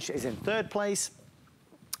 75-inch is in third place.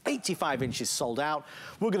 85 inches sold out.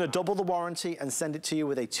 We're going to double the warranty and send it to you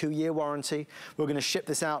with a 2-year warranty. We're going to ship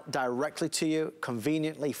this out directly to you,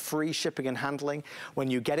 conveniently, free shipping and handling. When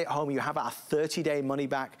you get it home, you have our 30-day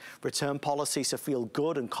money-back return policy, so feel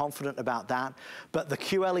good and confident about that. But the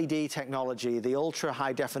QLED technology, the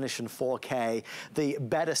ultra-high definition 4K, the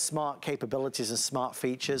better smart capabilities and smart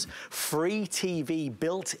features, free TV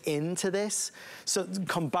built into this. So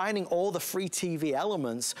combining all the free TV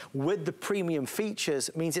elements with the premium features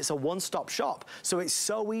means it's a one-stop shop. So it's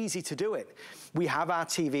so easy to do it. We have our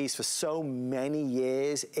TVs for so many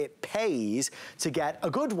years, it pays to get a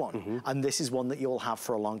good one. And this is one that you'll have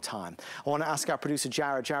for a long time. I want to ask our producer,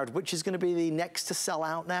 Jared. Jared, which is going to be the next to sell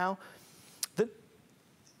out now?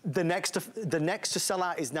 The next to sell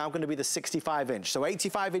out is now going to be the 65-inch. So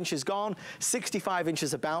 85-inch is gone, 65-inch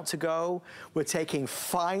is about to go. We're taking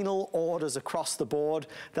final orders across the board.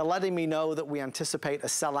 They're letting me know that we anticipate a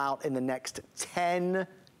sellout in the next 10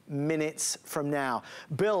 minutes from now.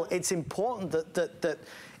 Bill, it's important that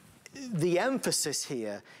the emphasis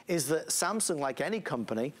here is that Samsung, like any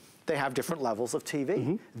company, they have different levels of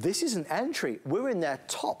TV. This is an entry. We're in their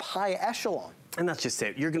top high echelon. And that's just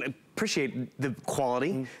it. You're going to appreciate the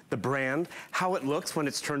quality, the brand, how it looks when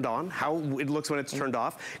it's turned on, how it looks when it's turned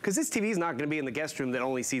off. Because this TV is not going to be in the guest room that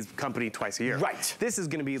only sees company twice a year. Right. This is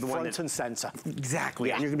going to be the one front and center. Exactly.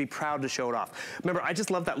 Yeah. And you're going to be proud to show it off. Remember, I just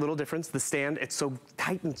love that little difference. The stand, it's so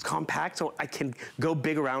tight and compact, so I can go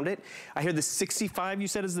big around it. I hear the 65 you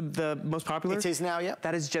said is the most popular. It is now, yep.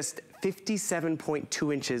 That is just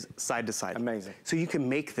 57.2 inches side to side. Amazing. So you can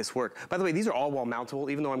make this work. By the way, these are all wall mountable.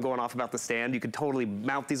 Even though I'm going off about the stand, you could totally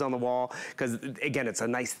mount these on the wall because, again, it's a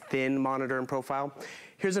nice thin monitor and profile.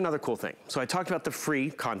 Here's another cool thing. So I talked about the free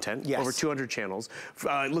content, over 200 channels.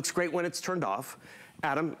 It looks great when it's turned off.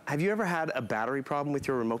 Adam, have you ever had a battery problem with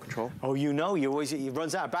your remote control? Oh, you know, it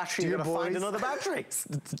runs out of battery, you gotta find another battery.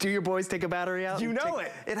 Do your boys take a battery out? You know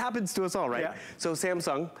it. It happens to us all, right? Yeah. So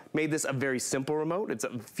Samsung made this a very simple remote. It's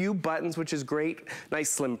a few buttons, which is great. Nice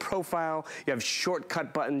slim profile. You have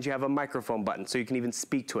shortcut buttons. You have a microphone button, so you can even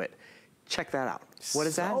speak to it. Check that out. What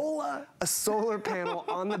is that? A solar panel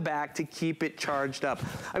on the back to keep it charged up.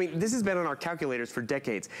 I mean, this has been on our calculators for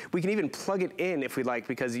decades. We can even plug it in if we like,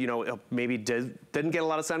 because, you know, it maybe doesn't get a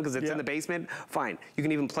lot of sun because it's in the basement. Fine. You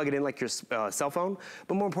can even plug it in like your cell phone.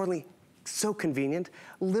 But more importantly, so convenient.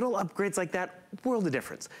 Little upgrades like that, world of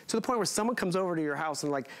difference. To the point where someone comes over to your house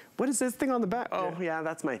and like, what is this thing on the back? Oh, yeah,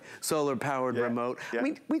 that's my solar-powered remote. I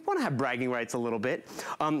mean, we want to have bragging rights a little bit.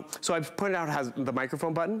 So I've pointed out it has the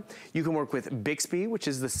microphone button. You can work with Bixby, which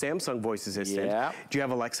is the Samsung voice assistant. Do you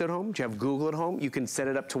have Alexa at home? Do you have Google at home? You can set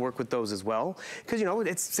it up to work with those as well. Because, you know,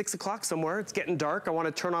 it's 6 o'clock somewhere. It's getting dark. I want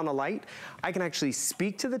to turn on a light. I can actually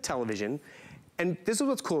speak to the television. And this is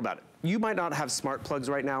what's cool about it. You might not have smart plugs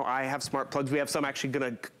right now. I have smart plugs. We have some actually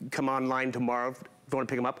going to come online tomorrow if you want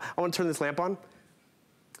to pick them up. I want to turn this lamp on.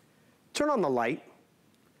 Turn on the light.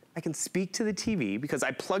 I can speak to the TV because I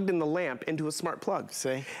plugged in the lamp into a smart plug.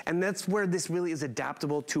 See? And that's where this really is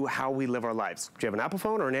adaptable to how we live our lives. Do you have an Apple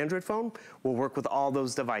phone or an Android phone? We'll work with all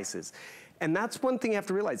those devices. And that's one thing you have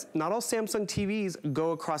to realize. Not all Samsung TVs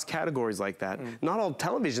go across categories like that. Not all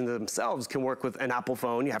televisions themselves can work with an Apple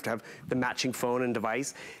phone. You have to have the matching phone and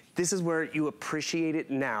device. This is where you appreciate it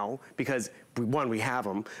now because, one, we have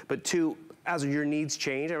them, but two, as your needs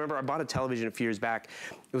change. I remember I bought a television a few years back.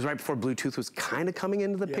 It was right before Bluetooth was kind of coming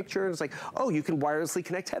into the picture. It was like, oh, you can wirelessly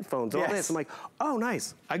connect headphones, all this. I'm like, oh,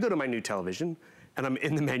 nice. I go to my new television and I'm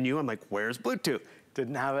in the menu. I'm like, where's Bluetooth?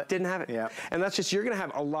 Didn't have it. Didn't have it. Yeah. And that's just, you're gonna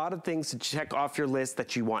have a lot of things to check off your list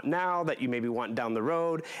that you want now, that you maybe want down the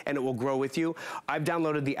road, and it will grow with you. I've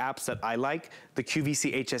downloaded the apps that I like, the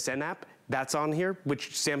QVC HSN app. That's on here,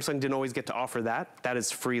 which Samsung didn't always get to offer that. That is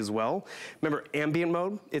free as well. Remember, ambient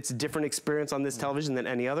mode, it's a different experience on this television than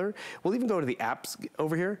any other. We'll even go to the apps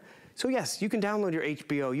over here. So yes, you can download your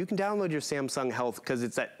HBO, you can download your Samsung Health because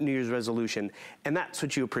it's that New Year's resolution, and that's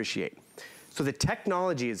what you appreciate. So the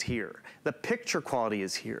technology is here. The picture quality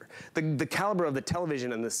is here. The caliber of the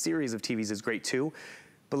television and the series of TVs is great too.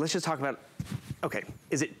 But let's just talk about, okay,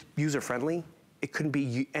 is it user-friendly? It couldn't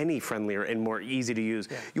be any friendlier and more easy to use.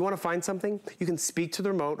 Yeah. You wanna find something? You can speak to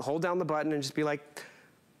the remote, hold down the button and just be like,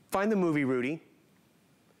 find the movie, Rudy.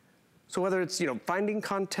 So whether it's, you know, finding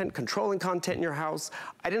content, controlling content in your house,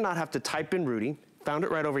 I did not have to type in Rudy, found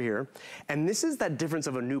it right over here. And this is that difference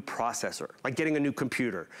of a new processor, like getting a new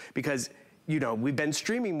computer. Because, you know, we've been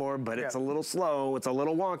streaming more, but it's a little slow, it's a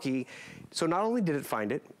little wonky. So not only did it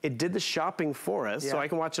find it, it did the shopping for us, so I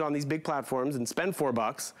can watch it on these big platforms and spend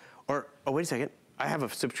 $4, or, oh, wait a second, I have a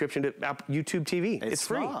subscription to YouTube TV. It's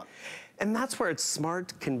free. Smart. And that's where it's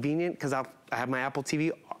smart, convenient, because I have my Apple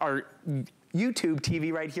TV, or YouTube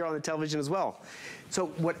TV right here on the television as well. So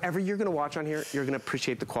whatever you're gonna watch on here, you're gonna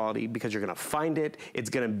appreciate the quality because you're gonna find it. It's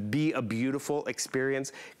gonna be a beautiful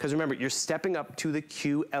experience. Because remember, you're stepping up to the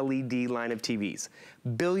QLED line of TVs.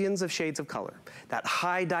 Billions of shades of color. That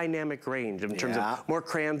high dynamic range in terms of more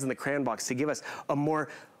crayons in the crayon box to give us a more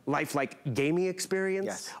lifelike gaming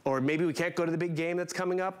experience, or maybe we can't go to the big game that's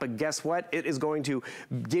coming up, but guess what? It is going to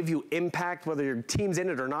give you impact whether your team's in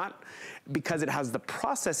it or not, because it has the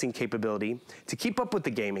processing capability to keep up with the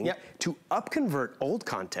gaming, to upconvert old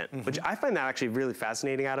content, which I find that actually really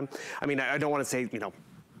fascinating, Adam. I mean, I don't want to say, you know,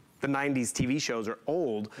 the 90s TV shows are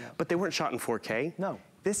old, but they weren't shot in 4K. No.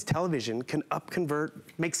 This television can upconvert,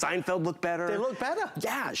 make Seinfeld look better. They look better.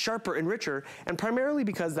 Yeah, sharper and richer, and primarily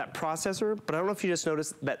because that processor, but I don't know if you just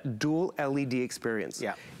noticed that dual LED experience.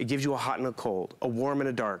 Yeah. It gives you a hot and a cold, a warm and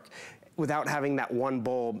a dark, without having that one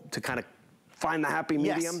bulb to kind of find the happy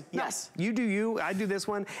medium. Yes. No, you do you, I do this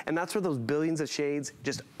one, and that's where those billions of shades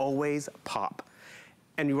just always pop.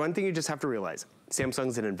 And one thing you just have to realize,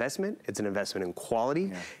 Samsung's an investment. It's an investment in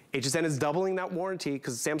quality. HSN is doubling that warranty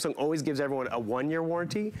because Samsung always gives everyone a 1-year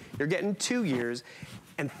warranty. You're getting 2 years.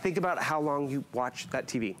 And think about how long you watch that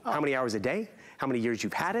TV. How many hours a day? How many years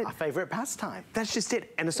you've had it? My favorite pastime. That's just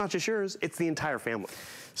it. And it's not just yours, it's the entire family.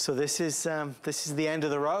 So this is the end of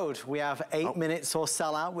the road. We have 8 minutes or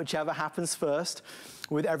sell out, whichever happens first.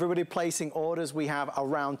 With everybody placing orders, we have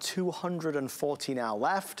around 240 now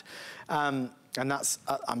left. And that's,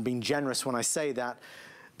 I'm being generous when I say that.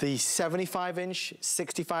 The 75-inch,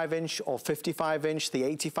 65-inch, or 55-inch, the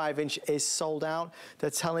 85-inch is sold out. They're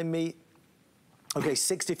telling me, okay,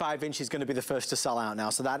 65-inch is going to be the first to sell out now,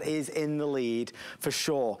 so that is in the lead for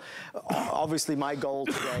sure. Obviously, my goal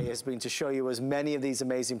today has been to show you as many of these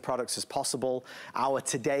amazing products as possible. Our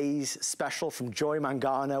today's special from Joy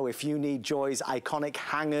Mangano. If you need Joy's iconic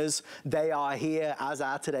hangers, they are here as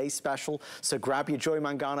our today's special. So grab your Joy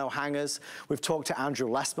Mangano hangers. We've talked to Andrew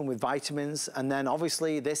Lessman with vitamins, and then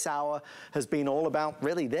obviously this hour has been all about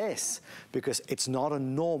really this, because it's not a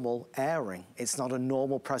normal airing. It's not a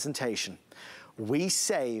normal presentation. We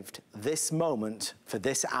saved this moment for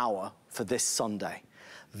this hour, for this Sunday.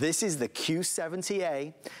 This is the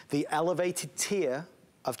Q70A, the elevated tier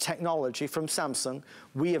of technology from Samsung.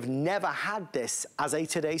 We have never had this as a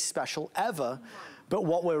today's special ever, but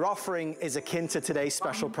what we're offering is akin to today's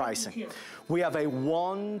special pricing. We have a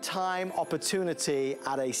one-time opportunity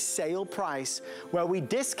at a sale price where we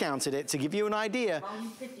discounted it. To give you an idea,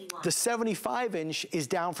 the 75-inch is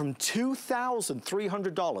down from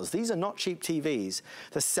 $2,300. These are not cheap TVs.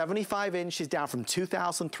 The 75-inch is down from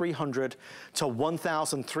 $2,300 to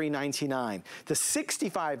 $1,399. The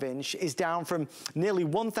 65-inch is down from nearly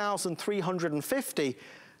 $1,350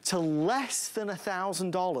 to less than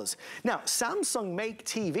 $1,000. Now, Samsung make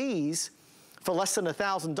TVs for less than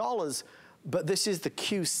 $1,000, but this is the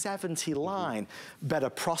Q70 line. Better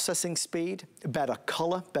processing speed, better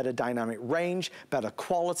color, better dynamic range, better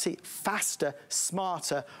quality, faster,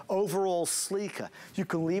 smarter, overall sleeker. You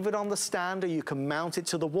can leave it on the stand or you can mount it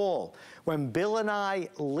to the wall. When Bill and I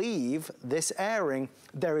leave this airing,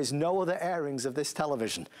 there is no other airings of this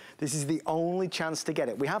television. This is the only chance to get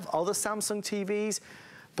it. We have other Samsung TVs,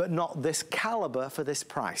 but not this caliber for this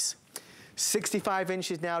price. 65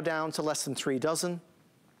 inches now down to less than 3 dozen.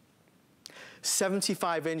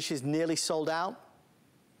 75 inches nearly sold out.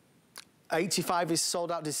 85 is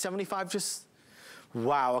sold out. Did 75 just?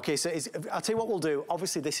 Wow, okay, so I'll tell you what we'll do.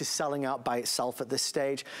 Obviously, this is selling out by itself at this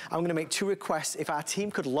stage. I'm gonna make 2 requests. If our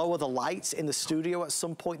team could lower the lights in the studio at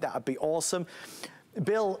some point, that would be awesome.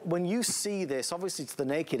 Bill, when you see this, obviously to the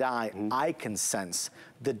naked eye, I can sense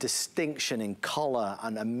the distinction in color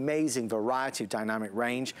and amazing variety of dynamic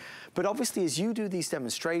range. But obviously, as you do these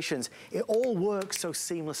demonstrations, it all works so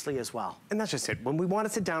seamlessly as well. And that's just it. When we want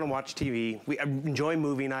to sit down and watch TV, we enjoy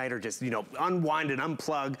movie night or just, you know, unwind and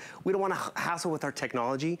unplug. We don't want to hassle with our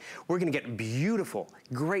technology. We're going to get beautiful,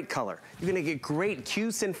 great color. You're going to get great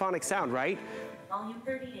Q symphonic sound, right? Volume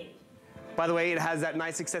 38. By the way, it has that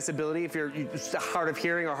nice accessibility. If you're hard of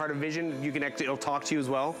hearing or hard of vision, you can actually, it'll talk to you as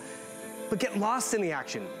well. But get lost in the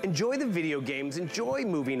action. Enjoy the video games, enjoy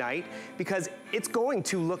movie night, because it's going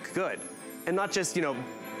to look good. And not just, you know,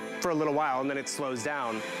 for a little while and then it slows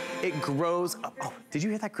down. It grows up. Oh, did you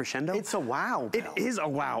hear that crescendo? It's a wow, Bill. It is a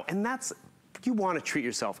wow, and that's, you want to treat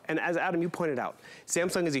yourself. And as Adam, you pointed out,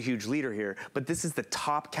 Samsung is a huge leader here, but this is the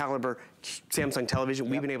top caliber Samsung television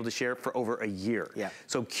we've been able to share for over a year.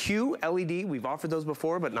 So QLED, we've offered those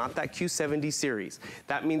before, but not that Q70 series.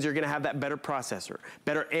 That means you're gonna have that better processor,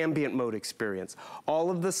 better ambient mode experience,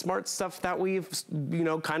 all of the smart stuff that we've, you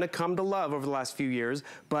know, kind of come to love over the last few years,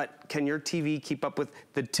 but can your TV keep up with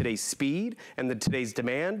today's speed and today's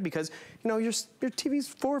demand? Because, you know, your TV's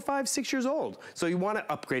 4, 5, 6 years old. So you wanna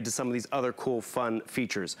upgrade to some of these other cool, fun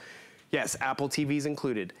features. Yes, Apple TV's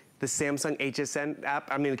included. The Samsung HSN app,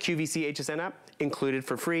 the QVC HSN app, included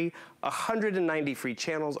for free. 190 free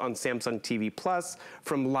channels on Samsung TV Plus,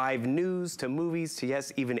 from live news to movies to,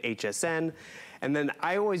 yes, even HSN. And then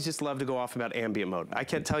I always just love to go off about ambient mode. I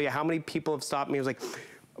can't tell you how many people have stopped me and was like,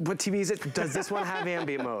 what TV is it? Does this one have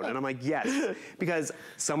ambient mode? And I'm like, yes, because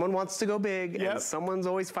someone wants to go big and someone's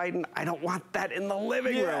always fighting. I don't want that in the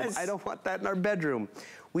living room. I don't want that in our bedroom.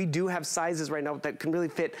 We do have sizes right now that can really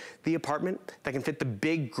fit the apartment, that can fit the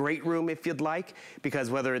big, great room if you'd like, because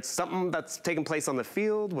whether it's something that's taking place on the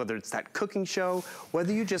field, whether it's that cooking show,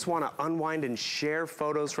 whether you just want to unwind and share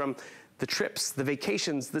photos from the trips, the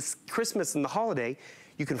vacations, this Christmas and the holiday,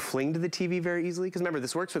 you can fling to the TV very easily. Because remember,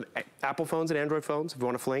 this works with Apple phones and Android phones if you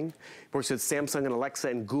want to fling. It works with Samsung and Alexa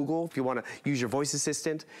and Google if you want to use your voice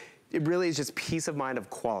assistant. It really is just peace of mind of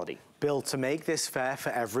quality. Bill, to make this fair for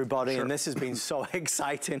everybody, and this has been so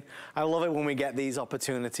exciting. I love it when we get these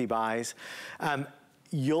opportunity buys.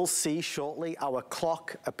 You'll see shortly our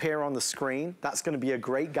clock appear on the screen. That's going to be a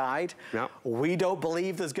great guide. We don't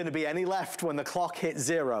believe there's going to be any left when the clock hits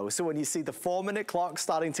 0. So when you see the 4-minute clock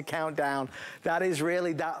starting to count down, that is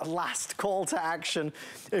really that last call to action.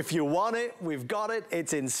 If you want it, we've got it.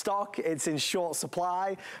 It's in stock. It's in short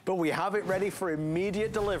supply, but we have it ready for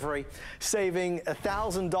immediate delivery, saving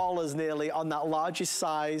 $1,000 nearly on that largest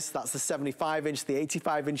size. That's the 75-inch. The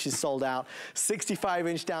 85-inch is sold out.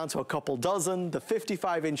 65-inch down to a couple dozen. The 55-inch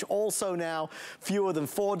also now fewer than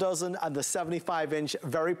 4 dozen, and the 75-inch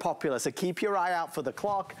very popular. So keep your eye out for the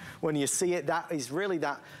clock. When you see it, that is really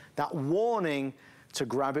that warning to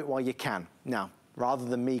grab it while you can. Now, rather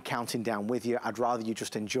than me counting down with you, I'd rather you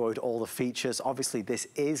just enjoyed all the features. Obviously, this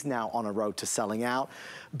is now on a road to selling out.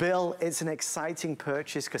 Bill, it's an exciting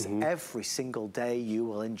purchase because every single day you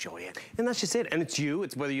will enjoy it. And that's just it. And it's you.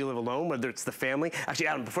 It's whether you live alone, whether it's the family. Actually,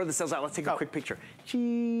 Adam, before this sells out, let's take a quick picture.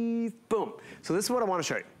 Cheese. Boom. So this is what I want to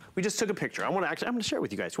show you. We just took a picture. I'm going to share it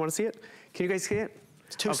with you guys. You want to see it? Can you guys see it?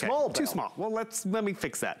 It's too small, Bill. Too small. Well, let me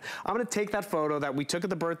fix that. I'm going to take that photo that we took at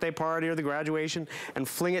the birthday party or the graduation and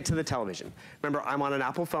fling it to the television. Remember, I'm on an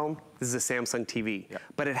Apple phone. This is a Samsung TV,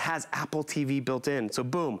 but it has Apple TV built in. So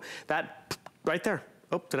boom, that right there.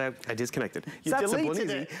 Oh, I disconnected. You deleted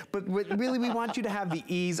it. But really, we want you to have the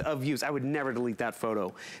ease of use. I would never delete that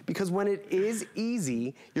photo, because when it is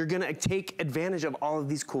easy, you're gonna take advantage of all of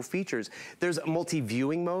these cool features. There's a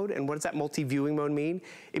multi-viewing mode, and what does that multi-viewing mode mean?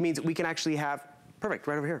 It means we can actually have, perfect,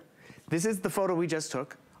 right over here. This is the photo we just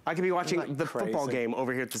took. I could be watching the football game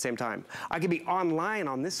over here at the same time. I could be online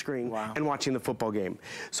on this screen and watching the football game.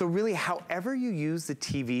 So really, however you use the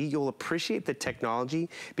TV, you'll appreciate the technology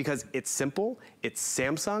because it's simple, it's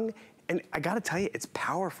Samsung, and I gotta tell you, it's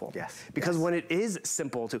powerful. Because when it is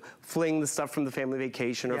simple to fling the stuff from the family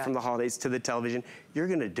vacation or from the holidays to the television, you're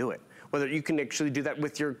gonna do it. Whether you can actually do that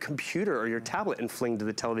with your computer or your tablet and fling to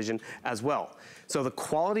the television as well. So the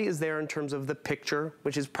quality is there in terms of the picture,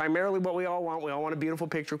 which is primarily what we all want. We all want a beautiful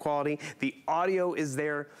picture quality. The audio is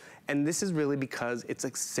there, and this is really because it's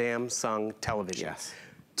a Samsung television.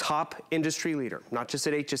 Top industry leader, not just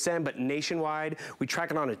at HSN, but nationwide. We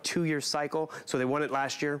track it on a 2-year cycle. So they won it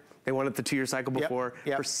last year. They won it the 2-year cycle before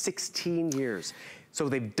for 16 years. So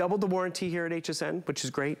they've doubled the warranty here at HSN, which is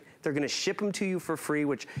great. They're gonna ship them to you for free,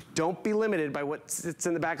 which don't be limited by what sits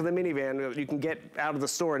in the back of the minivan. You can get out of the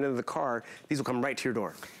store and into the car. These will come right to your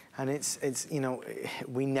door. And it's you know,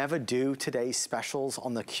 we never do today's specials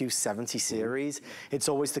on the Q70 series. It's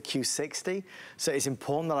always the Q60. So it's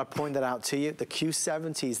important that I point that out to you. The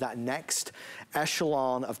Q70 is that next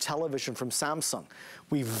echelon of television from Samsung.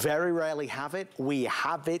 We very rarely have it. We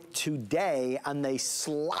have it today, and they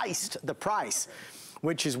sliced the price,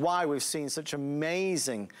 which is why we've seen such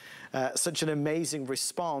amazing, such an amazing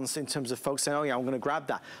response in terms of folks saying, oh yeah, I'm gonna grab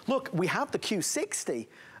that. Look, we have the Q60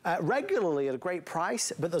 regularly at a great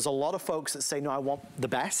price, but there's a lot of folks that say, no, I want the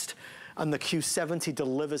best. And the Q70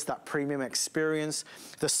 delivers that premium experience.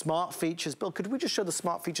 The smart features, Bill, could we just show the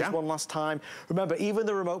smart features one last time? Remember, even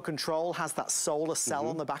the remote control has that solar cell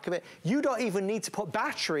on the back of it. You don't even need to put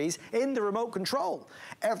batteries in the remote control.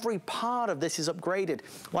 Every part of this is upgraded.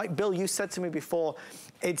 Like Bill, you said to me before,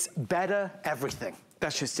 it's better everything.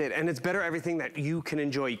 That's just it. And it's better everything that you can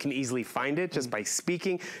enjoy. You can easily find it just by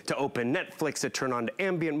speaking, to open Netflix, to turn on to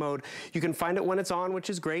ambient mode. You can find it when it's on, which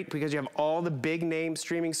is great because you have all the big name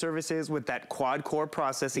streaming services with that quad core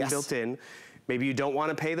processing built in. Maybe you don't want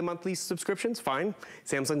to pay the monthly subscriptions, fine.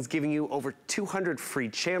 Samsung's giving you over 200 free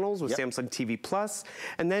channels with Samsung TV Plus.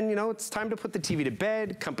 And then, you know, it's time to put the TV to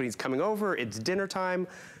bed, company's coming over, it's dinner time.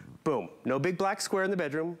 Boom, no big black square in the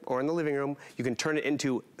bedroom or in the living room. You can turn it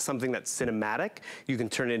into something that's cinematic. You can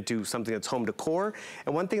turn it into something that's home decor.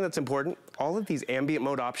 And one thing that's important, all of these ambient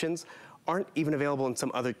mode options aren't even available in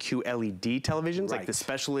some other QLED televisions, like the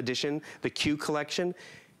special edition, the Q collection.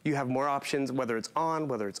 You have more options, whether it's on,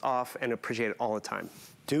 whether it's off, and appreciate it all the time.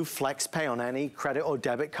 Do flex pay on any credit or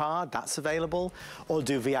debit card, that's available. Or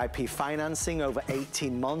do VIP financing over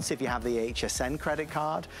 18 months if you have the HSN credit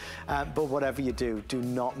card. But whatever you do, do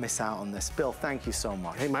not miss out on this. Bill, thank you so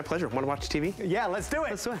much. Hey, my pleasure. Want to watch TV? Yeah, let's do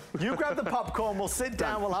it. You grab the popcorn, we'll sit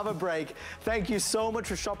down, we'll have a break. Thank you so much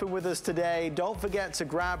for shopping with us today. Don't forget to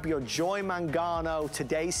grab your Joy Mangano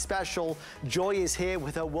today's special. Joy is here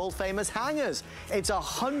with her world famous hangers. It's a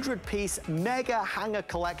 100-piece mega hanger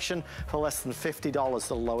collection for less than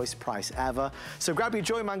 $50. The lowest price ever. So grab your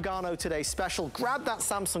Joy Mangano today's special. Grab that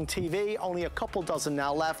Samsung TV, only a couple dozen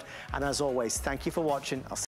now left. And as always, thank you for watching. I'll see